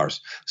webinars,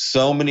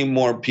 so many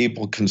more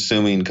people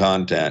consuming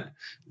content,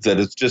 that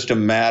it's just a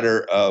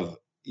matter of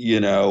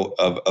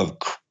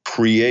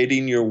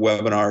creating your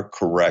webinar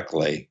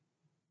correctly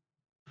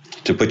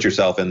to put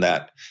yourself in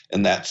that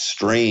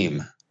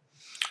stream.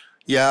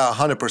 Yeah,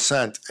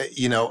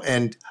 100%.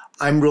 And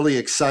I'm really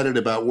excited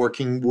about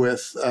working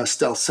with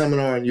Stealth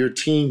Seminar and your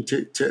team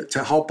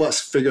to help us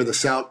figure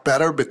this out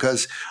better,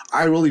 because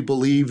I really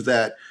believe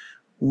that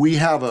we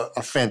have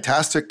a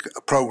fantastic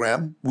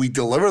program. We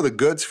deliver the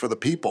goods for the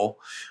people.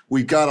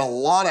 We've got a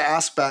lot of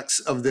aspects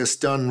of this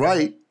done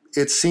right.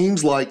 It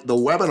seems like the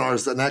webinar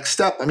is the next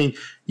step. I mean,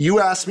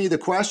 you asked me the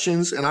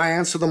questions and I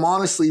answer them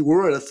honestly.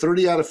 We're at a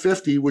 30 out of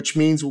 50, which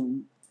means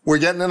we're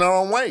getting in our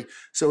own way.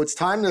 So it's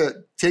time to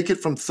take it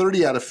from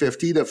 30 out of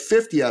 50 to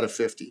 50 out of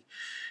 50.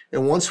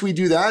 And once we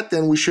do that,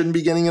 then we shouldn't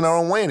be getting in our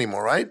own way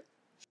anymore, right?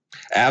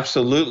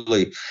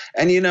 Absolutely.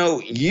 And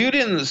you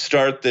didn't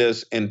start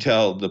this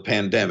until the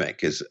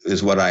pandemic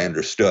is what I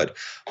understood.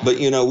 But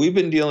we've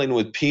been dealing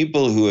with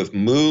people who have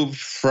moved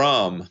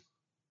from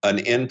an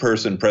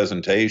in-person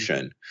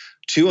presentation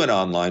to an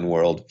online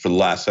world for the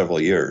last several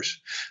years.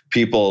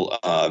 People,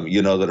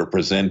 that are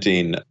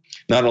presenting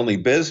not only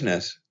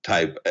business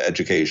type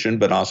education,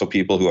 but also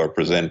people who are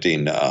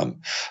presenting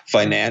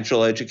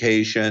financial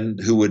education,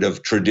 who would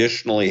have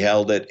traditionally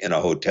held it in a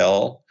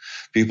hotel,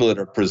 people that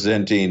are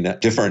presenting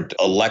different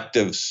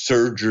elective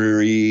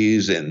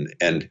surgeries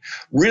and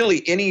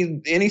really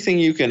anything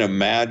you can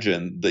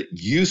imagine that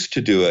used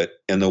to do it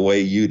in the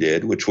way you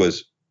did, which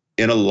was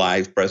in a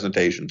live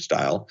presentation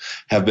style,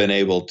 have been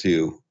able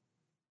to,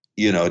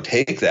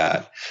 take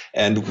that.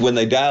 And when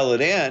they dial it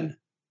in,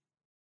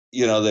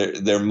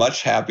 they're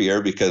much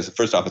happier because,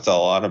 first off, it's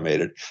all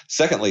automated.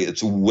 Secondly,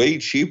 it's way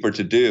cheaper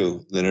to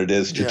do than it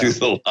is to do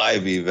the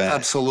live event.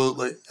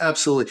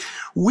 Absolutely.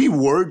 We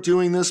were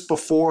doing this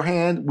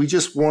beforehand. We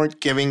just weren't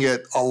giving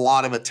it a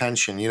lot of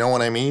attention. You know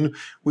what I mean?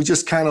 We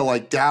just kind of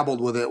like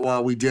dabbled with it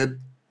while we did,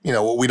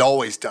 what we'd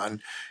always done.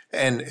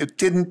 And it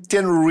didn't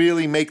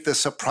really make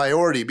this a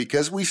priority,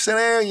 because we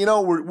said,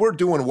 we're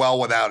doing well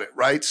without it,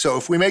 right? So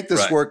if we make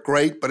this work,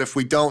 great. But if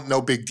we don't,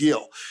 no big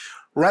deal.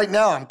 Right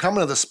now, I'm coming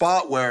to the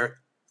spot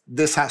where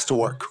this has to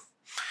work.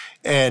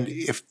 And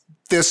if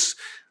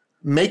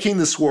making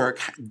this work,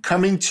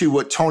 coming to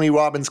what Tony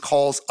Robbins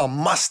calls a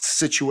must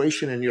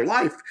situation in your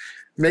life,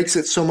 makes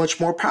it so much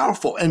more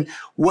powerful. And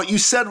what you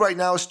said right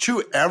now is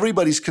true.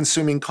 Everybody's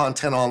consuming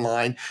content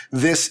online.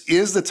 This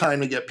is the time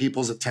to get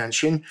people's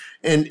attention.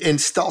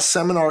 And Stealth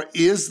Seminar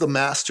is the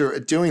master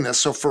at doing this.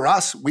 So for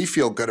us, we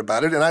feel good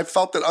about it. And I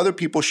felt that other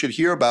people should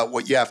hear about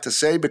what you have to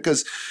say,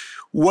 because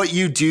what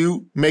you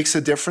do makes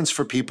a difference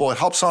for people. It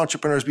helps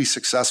entrepreneurs be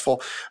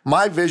successful.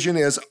 My vision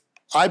is,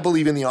 I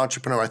believe in the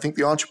entrepreneur. I think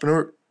the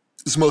entrepreneur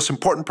is the most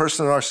important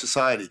person in our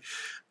society.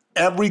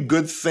 Every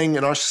good thing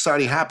in our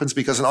society happens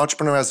because an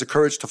entrepreneur has the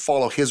courage to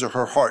follow his or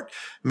her heart,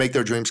 make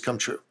their dreams come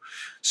true.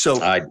 So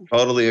I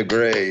totally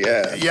agree.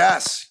 Yeah.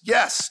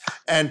 Yes.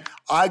 And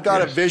I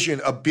got a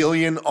vision, 1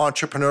 billion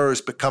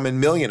entrepreneurs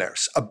becoming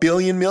millionaires, 1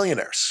 billion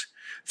millionaires.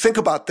 Think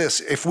about this.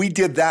 If we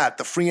did that,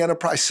 the free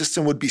enterprise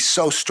system would be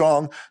so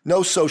strong,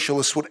 no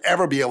socialist would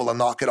ever be able to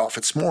knock it off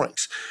its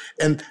moorings.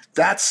 And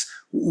that's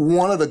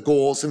one of the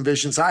goals and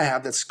visions I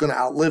have that's going to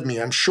outlive me,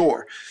 I'm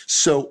sure.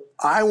 So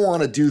I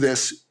want to do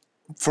this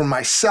for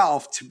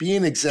myself, to be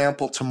an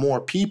example to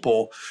more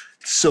people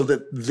so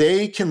that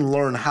they can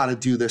learn how to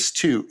do this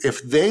too.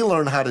 If they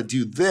learn how to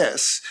do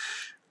this,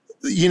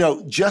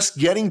 just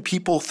getting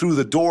people through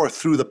the door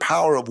through the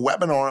power of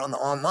webinar on the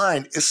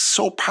online is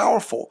so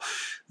powerful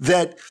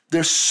that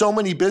there's so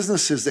many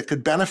businesses that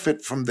could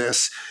benefit from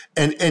this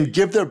and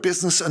give their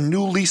business a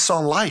new lease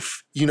on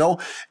life,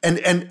 and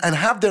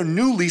have their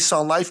new lease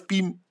on life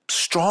be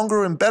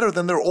stronger and better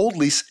than their old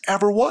lease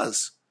ever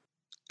was.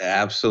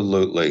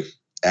 Absolutely.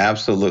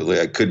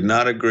 I could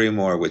not agree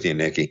more with you,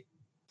 Nikki.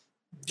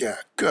 Yeah,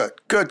 good.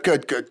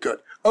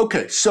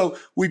 Okay, so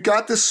we've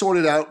got this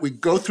sorted out. We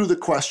go through the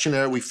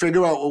questionnaire. We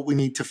figure out what we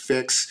need to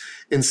fix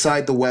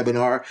inside the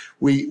webinar.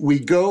 We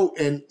go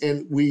and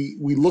we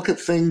look at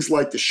things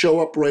like the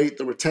show up rate,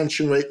 the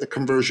retention rate, the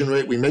conversion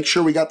rate. We make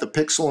sure we got the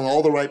pixel in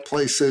all the right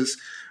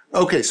places.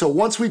 Okay, so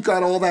once we've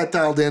got all that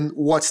dialed in,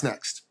 what's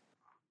next?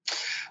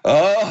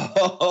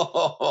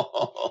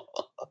 Oh,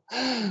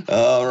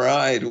 all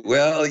right.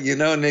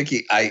 Well,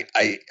 Nikki,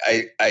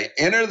 I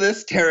enter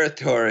this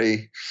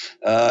territory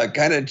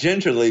kind of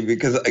gingerly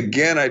because,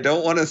 again, I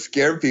don't want to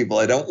scare people.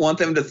 I don't want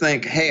them to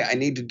think, hey, I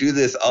need to do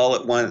this all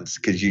at once,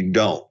 because you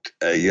don't.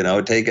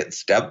 Take it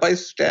step by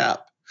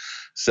step.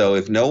 So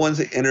if no one's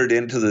entered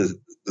into the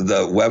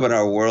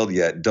webinar world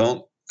yet,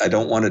 I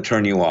don't want to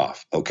turn you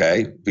off,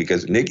 okay?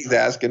 Because Nikki's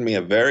asking me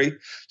a very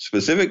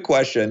specific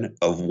question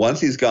of once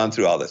he's gone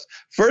through all this.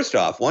 First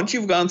off, once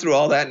you've gone through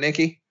all that,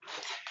 Nikki,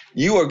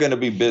 you are going to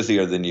be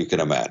busier than you can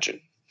imagine,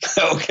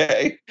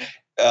 okay?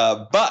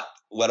 But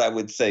what I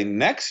would say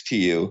next to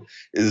you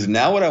is,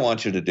 now what I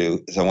want you to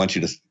do is I want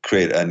you to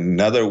create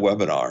another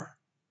webinar.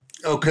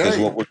 Okay. Because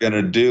what we're going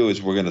to do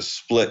is we're going to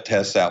split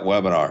test that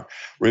webinar.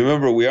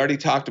 Remember, we already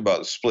talked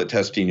about split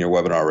testing your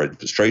webinar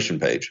registration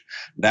page.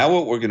 Now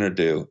what we're going to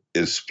do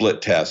is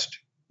split test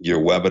your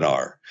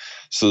webinar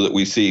so that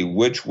we see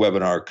which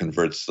webinar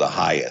converts the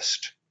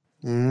highest.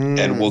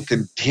 And we'll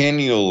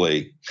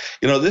continually,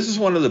 this is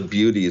one of the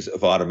beauties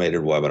of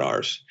automated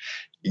webinars.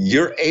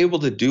 You're able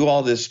to do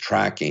all this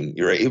tracking.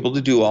 You're able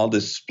to do all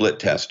this split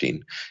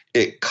testing.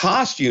 It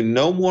costs you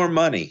no more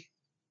money.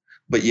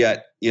 But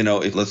yet,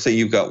 if let's say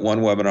you've got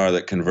one webinar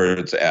that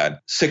converts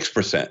at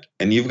 6%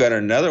 and you've got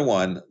another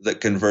one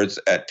that converts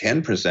at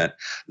 10%,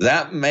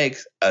 that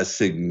makes a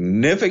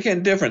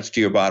significant difference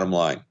to your bottom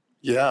line.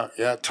 Yeah,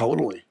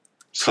 totally.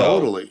 So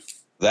totally.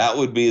 That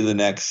would be the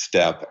next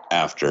step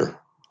after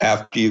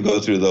you go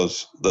through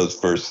those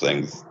first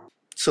things.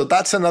 So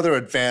that's another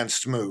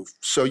advanced move.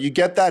 So you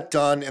get that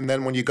done, and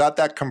then when you got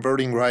that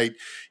converting right,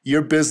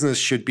 your business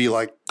should be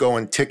like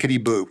going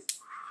tickety-boo,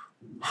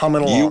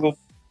 humming along.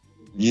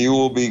 You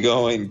will be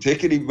going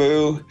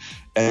tickety-boo,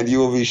 and you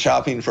will be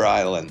shopping for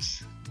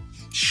islands.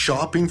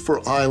 Shopping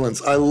for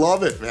islands. I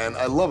love it, man.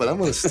 I love it. I'm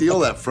going to steal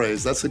that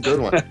phrase. That's a good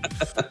one.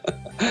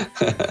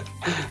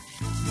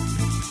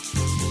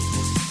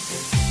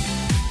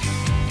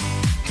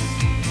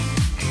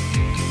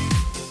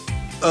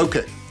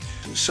 Okay.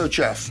 So,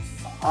 Geoff,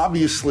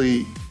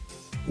 obviously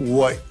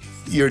what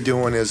you're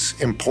doing is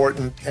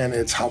important, and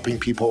it's helping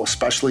people,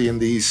 especially in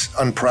these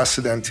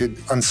unprecedented,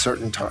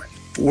 uncertain times.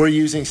 We're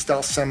using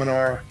Stealth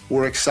Seminar.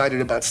 We're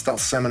excited about Stealth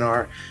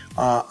Seminar.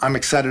 I'm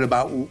excited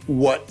about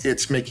what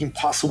it's making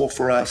possible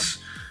for us.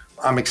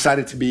 I'm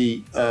excited to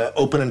be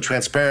open and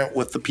transparent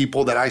with the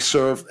people that I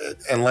serve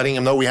and letting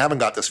them know we haven't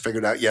got this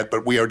figured out yet,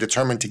 but we are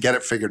determined to get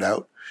it figured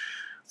out.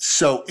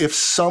 So if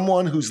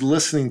someone who's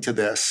listening to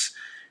this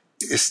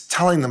is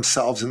telling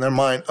themselves in their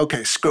mind,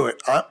 okay, screw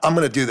it, I'm going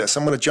to do this.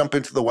 I'm going to jump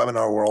into the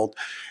webinar world.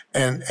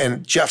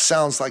 And Geoff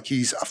sounds like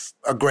he's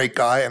a great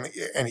guy,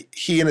 and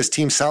he and his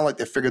team sound like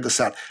they figured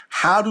this out.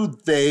 How do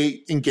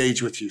they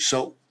engage with you?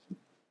 So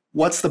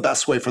what's the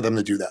best way for them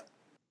to do that?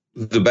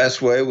 The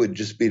best way would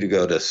just be to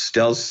go to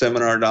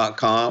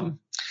stealthseminar.com.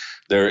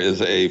 There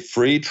is a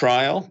free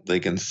trial. They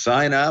can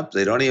sign up.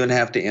 They don't even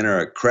have to enter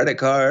a credit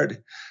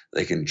card.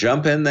 They can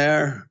jump in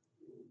there,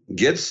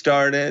 get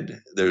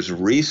started. There's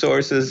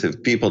resources.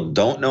 If people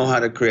don't know how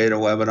to create a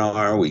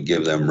webinar, we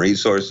give them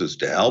resources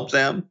to help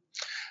them.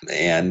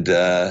 And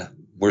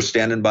we're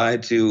standing by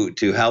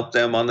to help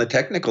them on the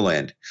technical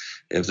end.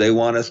 If they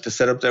want us to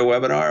set up their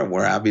webinar,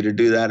 we're happy to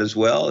do that as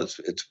well.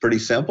 It's pretty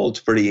simple. It's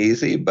pretty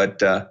easy, but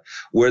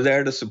we're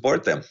there to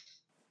support them.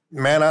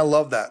 Man, I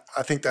love that.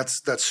 I think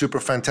that's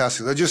super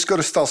fantastic. Just go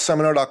to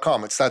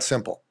stealthseminar.com. It's that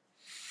simple.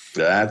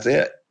 That's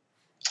it.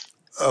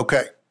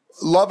 Okay.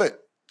 Love it.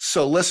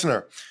 So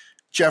listener,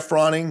 Geoff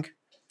Ronning,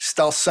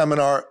 Stealth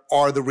Seminar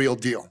are the real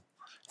deal.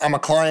 I'm a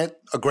client,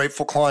 a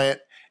grateful client.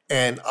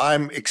 And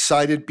I'm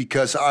excited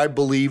because I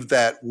believe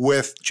that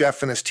with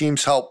Geoff and his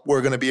team's help,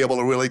 we're going to be able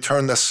to really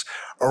turn this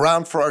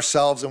around for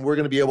ourselves, and we're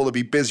going to be able to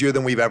be busier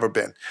than we've ever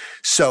been.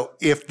 So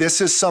if this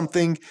is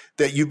something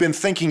that you've been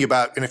thinking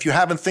about, and if you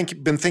haven't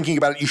been thinking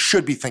about it, you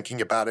should be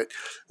thinking about it,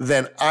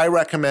 then I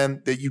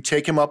recommend that you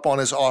take him up on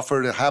his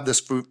offer to have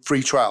this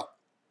free trial.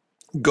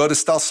 Go to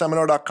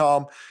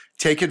stealthseminar.com,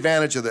 take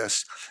advantage of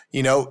this.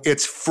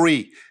 It's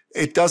free.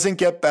 It doesn't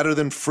get better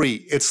than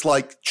free. It's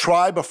like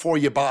try before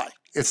you buy.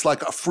 It's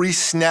like a free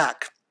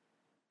snack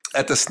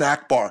at the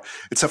snack bar.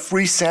 It's a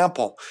free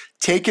sample.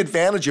 Take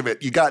advantage of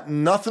it. You got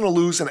nothing to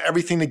lose and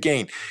everything to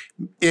gain.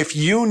 If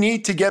you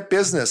need to get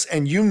business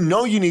and you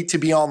know you need to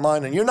be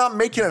online and you're not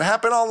making it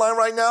happen online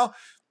right now,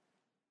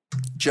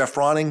 Geoff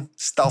Ronning,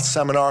 Stealth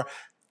Seminar.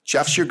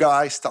 Geoff's your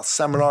guy. Stealth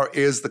Seminar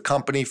is the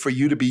company for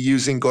you to be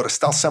using. Go to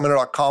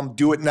stealthseminar.com.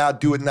 Do it now,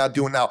 do it now,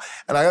 do it now.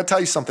 And I got to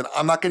tell you something.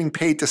 I'm not getting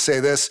paid to say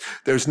this.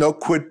 There's no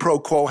quid pro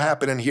quo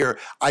happening here.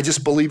 I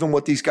just believe in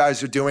what these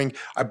guys are doing.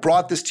 I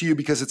brought this to you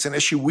because it's an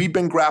issue we've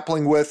been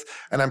grappling with,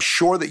 and I'm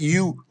sure that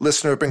you,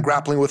 listener, have been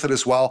grappling with it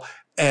as well.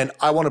 And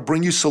I want to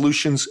bring you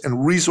solutions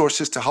and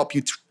resources to help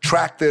you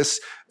track this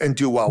and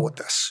do well with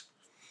this.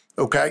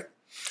 Okay?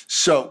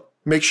 So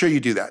make sure you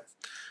do that.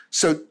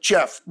 So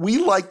Geoff, we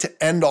like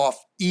to end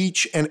off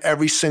each and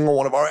every single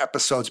one of our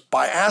episodes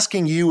by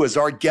asking you as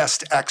our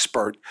guest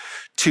expert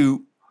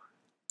to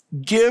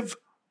give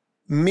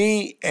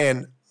me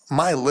and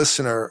my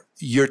listener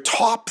your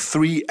top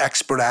 3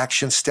 expert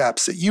action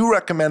steps that you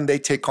recommend they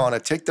take on to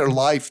take their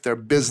life, their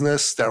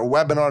business, their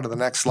webinar to the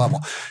next level.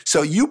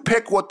 So you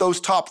pick what those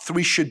top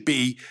 3 should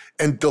be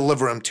and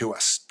deliver them to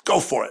us. Go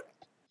for it.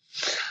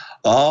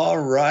 All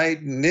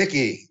right,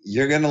 Nikki,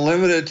 you're going to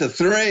limit it to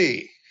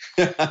 3.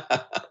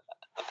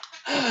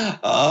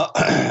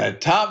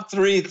 Top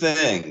 3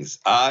 things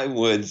I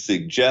would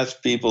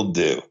suggest people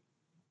do.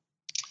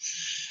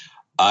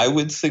 I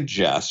would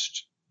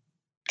suggest,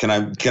 can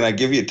I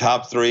give you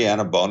top 3 and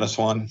a bonus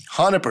one?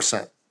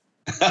 100%.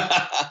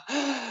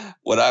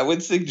 What I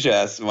would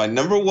suggest, my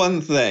number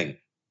 1 thing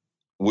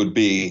would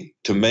be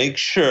to make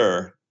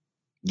sure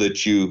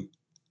that you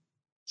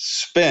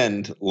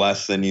spend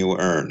less than you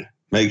earn.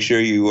 Make sure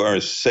you are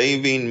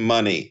saving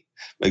money.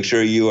 Make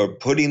sure you are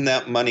putting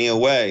that money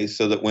away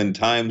so that when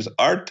times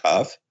are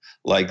tough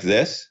like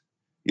this,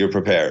 you're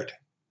prepared.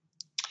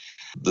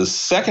 The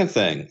second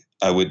thing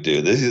I would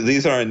do,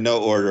 these are in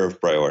no order of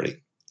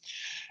priority,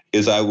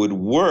 is I would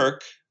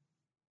work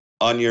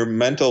on your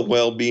mental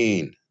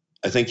well-being.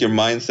 I think your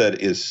mindset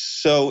is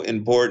so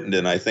important,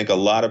 and I think a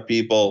lot of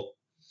people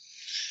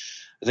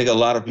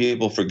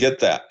forget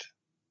that.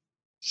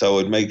 So I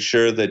would make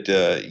sure that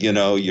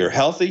you're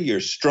healthy, you're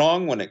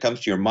strong when it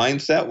comes to your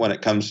mindset, when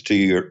it comes to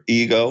your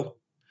ego.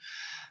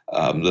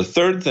 The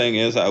third thing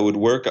is I would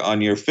work on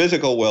your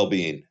physical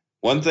well-being.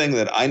 One thing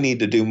that I need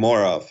to do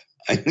more of,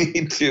 I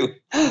need to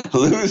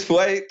lose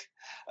weight.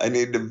 I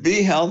need to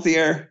be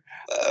healthier,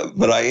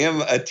 but I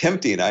am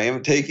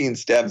taking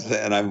steps,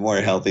 and I'm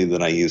more healthy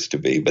than I used to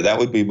be. But that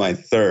would be my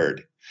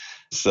third.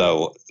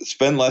 So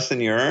spend less than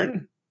you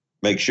earn.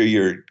 Make sure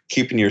you're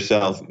keeping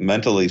yourself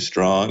mentally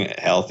strong,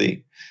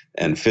 healthy,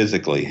 and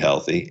physically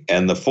healthy.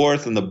 And the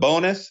fourth and the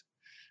bonus,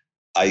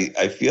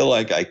 I feel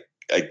like I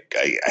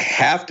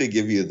have to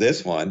give you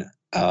this one.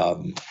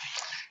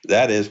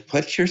 That is,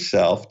 put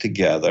yourself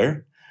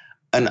together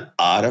an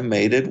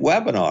automated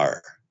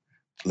webinar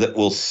that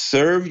will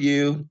serve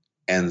you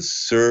and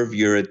serve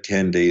your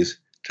attendees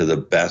to the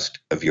best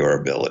of your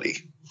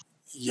ability.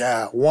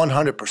 Yeah,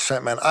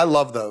 100%, man. I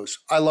love those.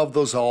 I love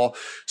those all.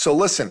 So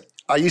listen,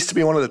 I used to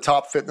be one of the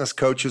top fitness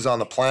coaches on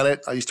the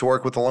planet. I used to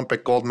work with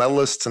Olympic gold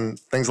medalists and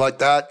things like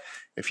that.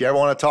 If you ever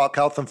want to talk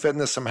health and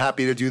fitness, I'm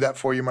happy to do that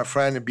for you, my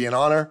friend. It'd be an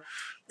honor.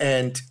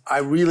 And I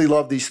really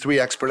love these 3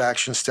 expert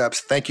action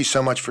steps. Thank you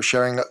so much for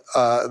sharing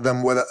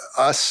them with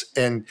us.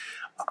 And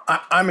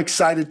I'm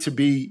excited to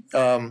be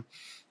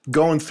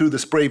going through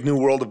this brave new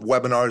world of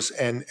webinars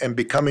and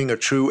becoming a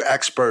true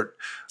expert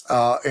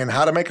in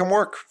how to make them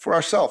work for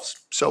ourselves.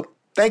 So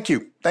thank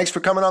you. Thanks for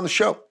coming on the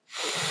show.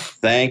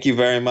 Thank you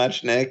very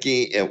much,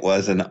 Nikki. It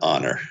was an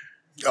honor.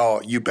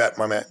 Oh, you bet,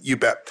 my man. You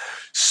bet.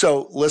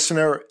 So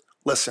listener,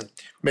 listen,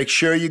 make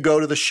sure you go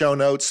to the show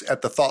notes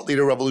at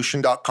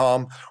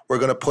thethoughtleaderrevolution.com. We're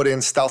going to put in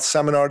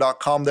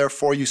stealthseminar.com there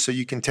for you so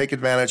you can take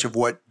advantage of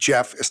what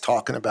Geoff is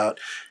talking about.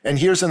 And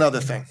here's another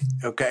thing,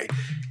 okay?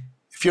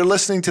 If you're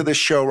listening to this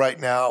show right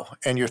now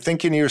and you're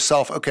thinking to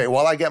yourself, okay,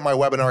 while I get my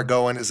webinar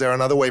going, is there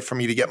another way for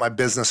me to get my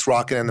business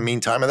rocking in the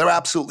meantime? And there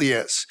absolutely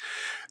is.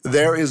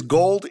 There is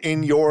gold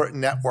in your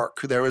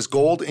network. There is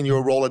gold in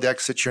your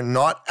Rolodex that you're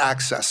not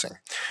accessing.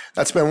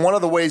 That's been one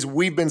of the ways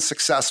we've been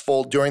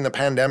successful during the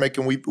pandemic,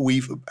 and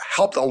we've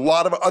helped a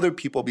lot of other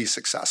people be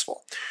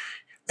successful.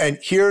 And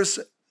here's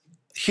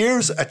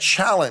a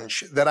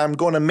challenge that I'm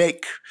going to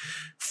make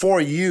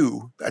for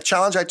you, a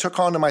challenge I took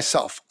on to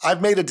myself.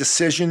 I've made a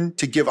decision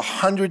to give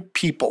 100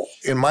 people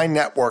in my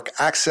network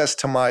access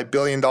to my $1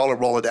 billion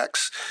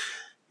Rolodex,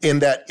 in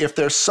that if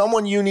there's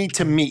someone you need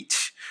to meet,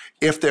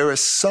 if there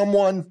is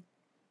someone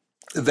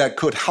that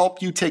could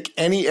help you take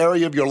any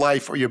area of your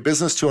life or your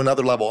business to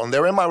another level, and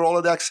they're in my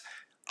Rolodex,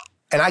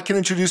 and I can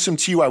introduce them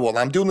to you, I will.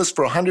 I'm doing this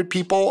for 100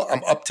 people.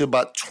 I'm up to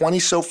about 20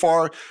 so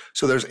far,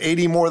 so there's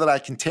 80 more that I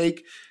can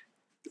take.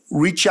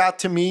 Reach out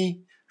to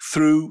me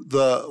through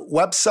the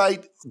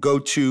website. Go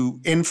to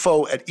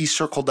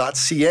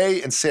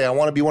info@ecircle.ca and say, I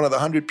want to be one of the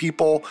 100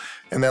 people,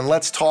 and then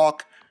let's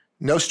talk.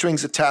 No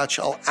strings attached.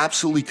 I'll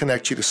absolutely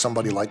connect you to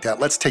somebody like that.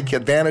 Let's take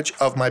advantage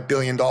of my $1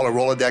 billion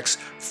Rolodex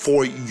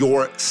for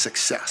your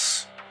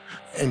success.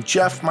 And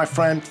Geoff, my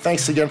friend,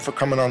 thanks again for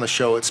coming on the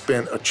show. It's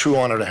been a true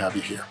honor to have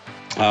you here.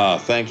 Oh,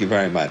 thank you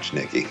very much,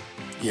 Nikki.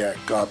 Yeah,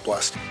 God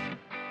bless.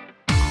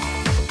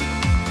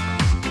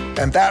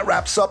 And that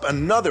wraps up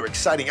another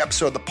exciting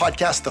episode of the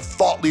podcast, The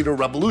Thought Leader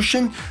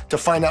Revolution. To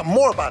find out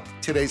more about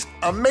today's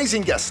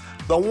amazing guest,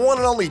 the one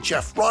and only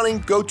Geoff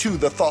Ronning, go to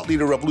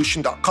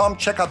thethoughtleaderrevolution.com.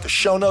 Check out the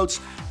show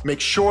notes. Make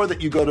sure that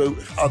you go to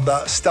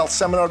the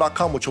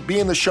stealthseminar.com, which will be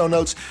in the show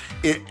notes,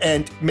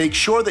 and make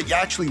sure that you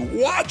actually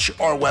watch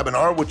our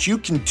webinar, which you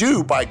can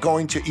do by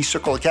going to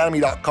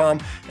eCircleacademy.com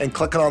and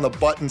clicking on the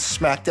button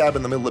smack dab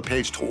in the middle of the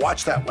page to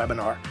watch that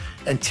webinar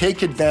and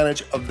take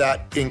advantage of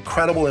that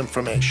incredible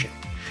information.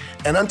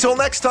 And until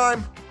next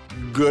time,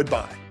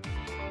 goodbye.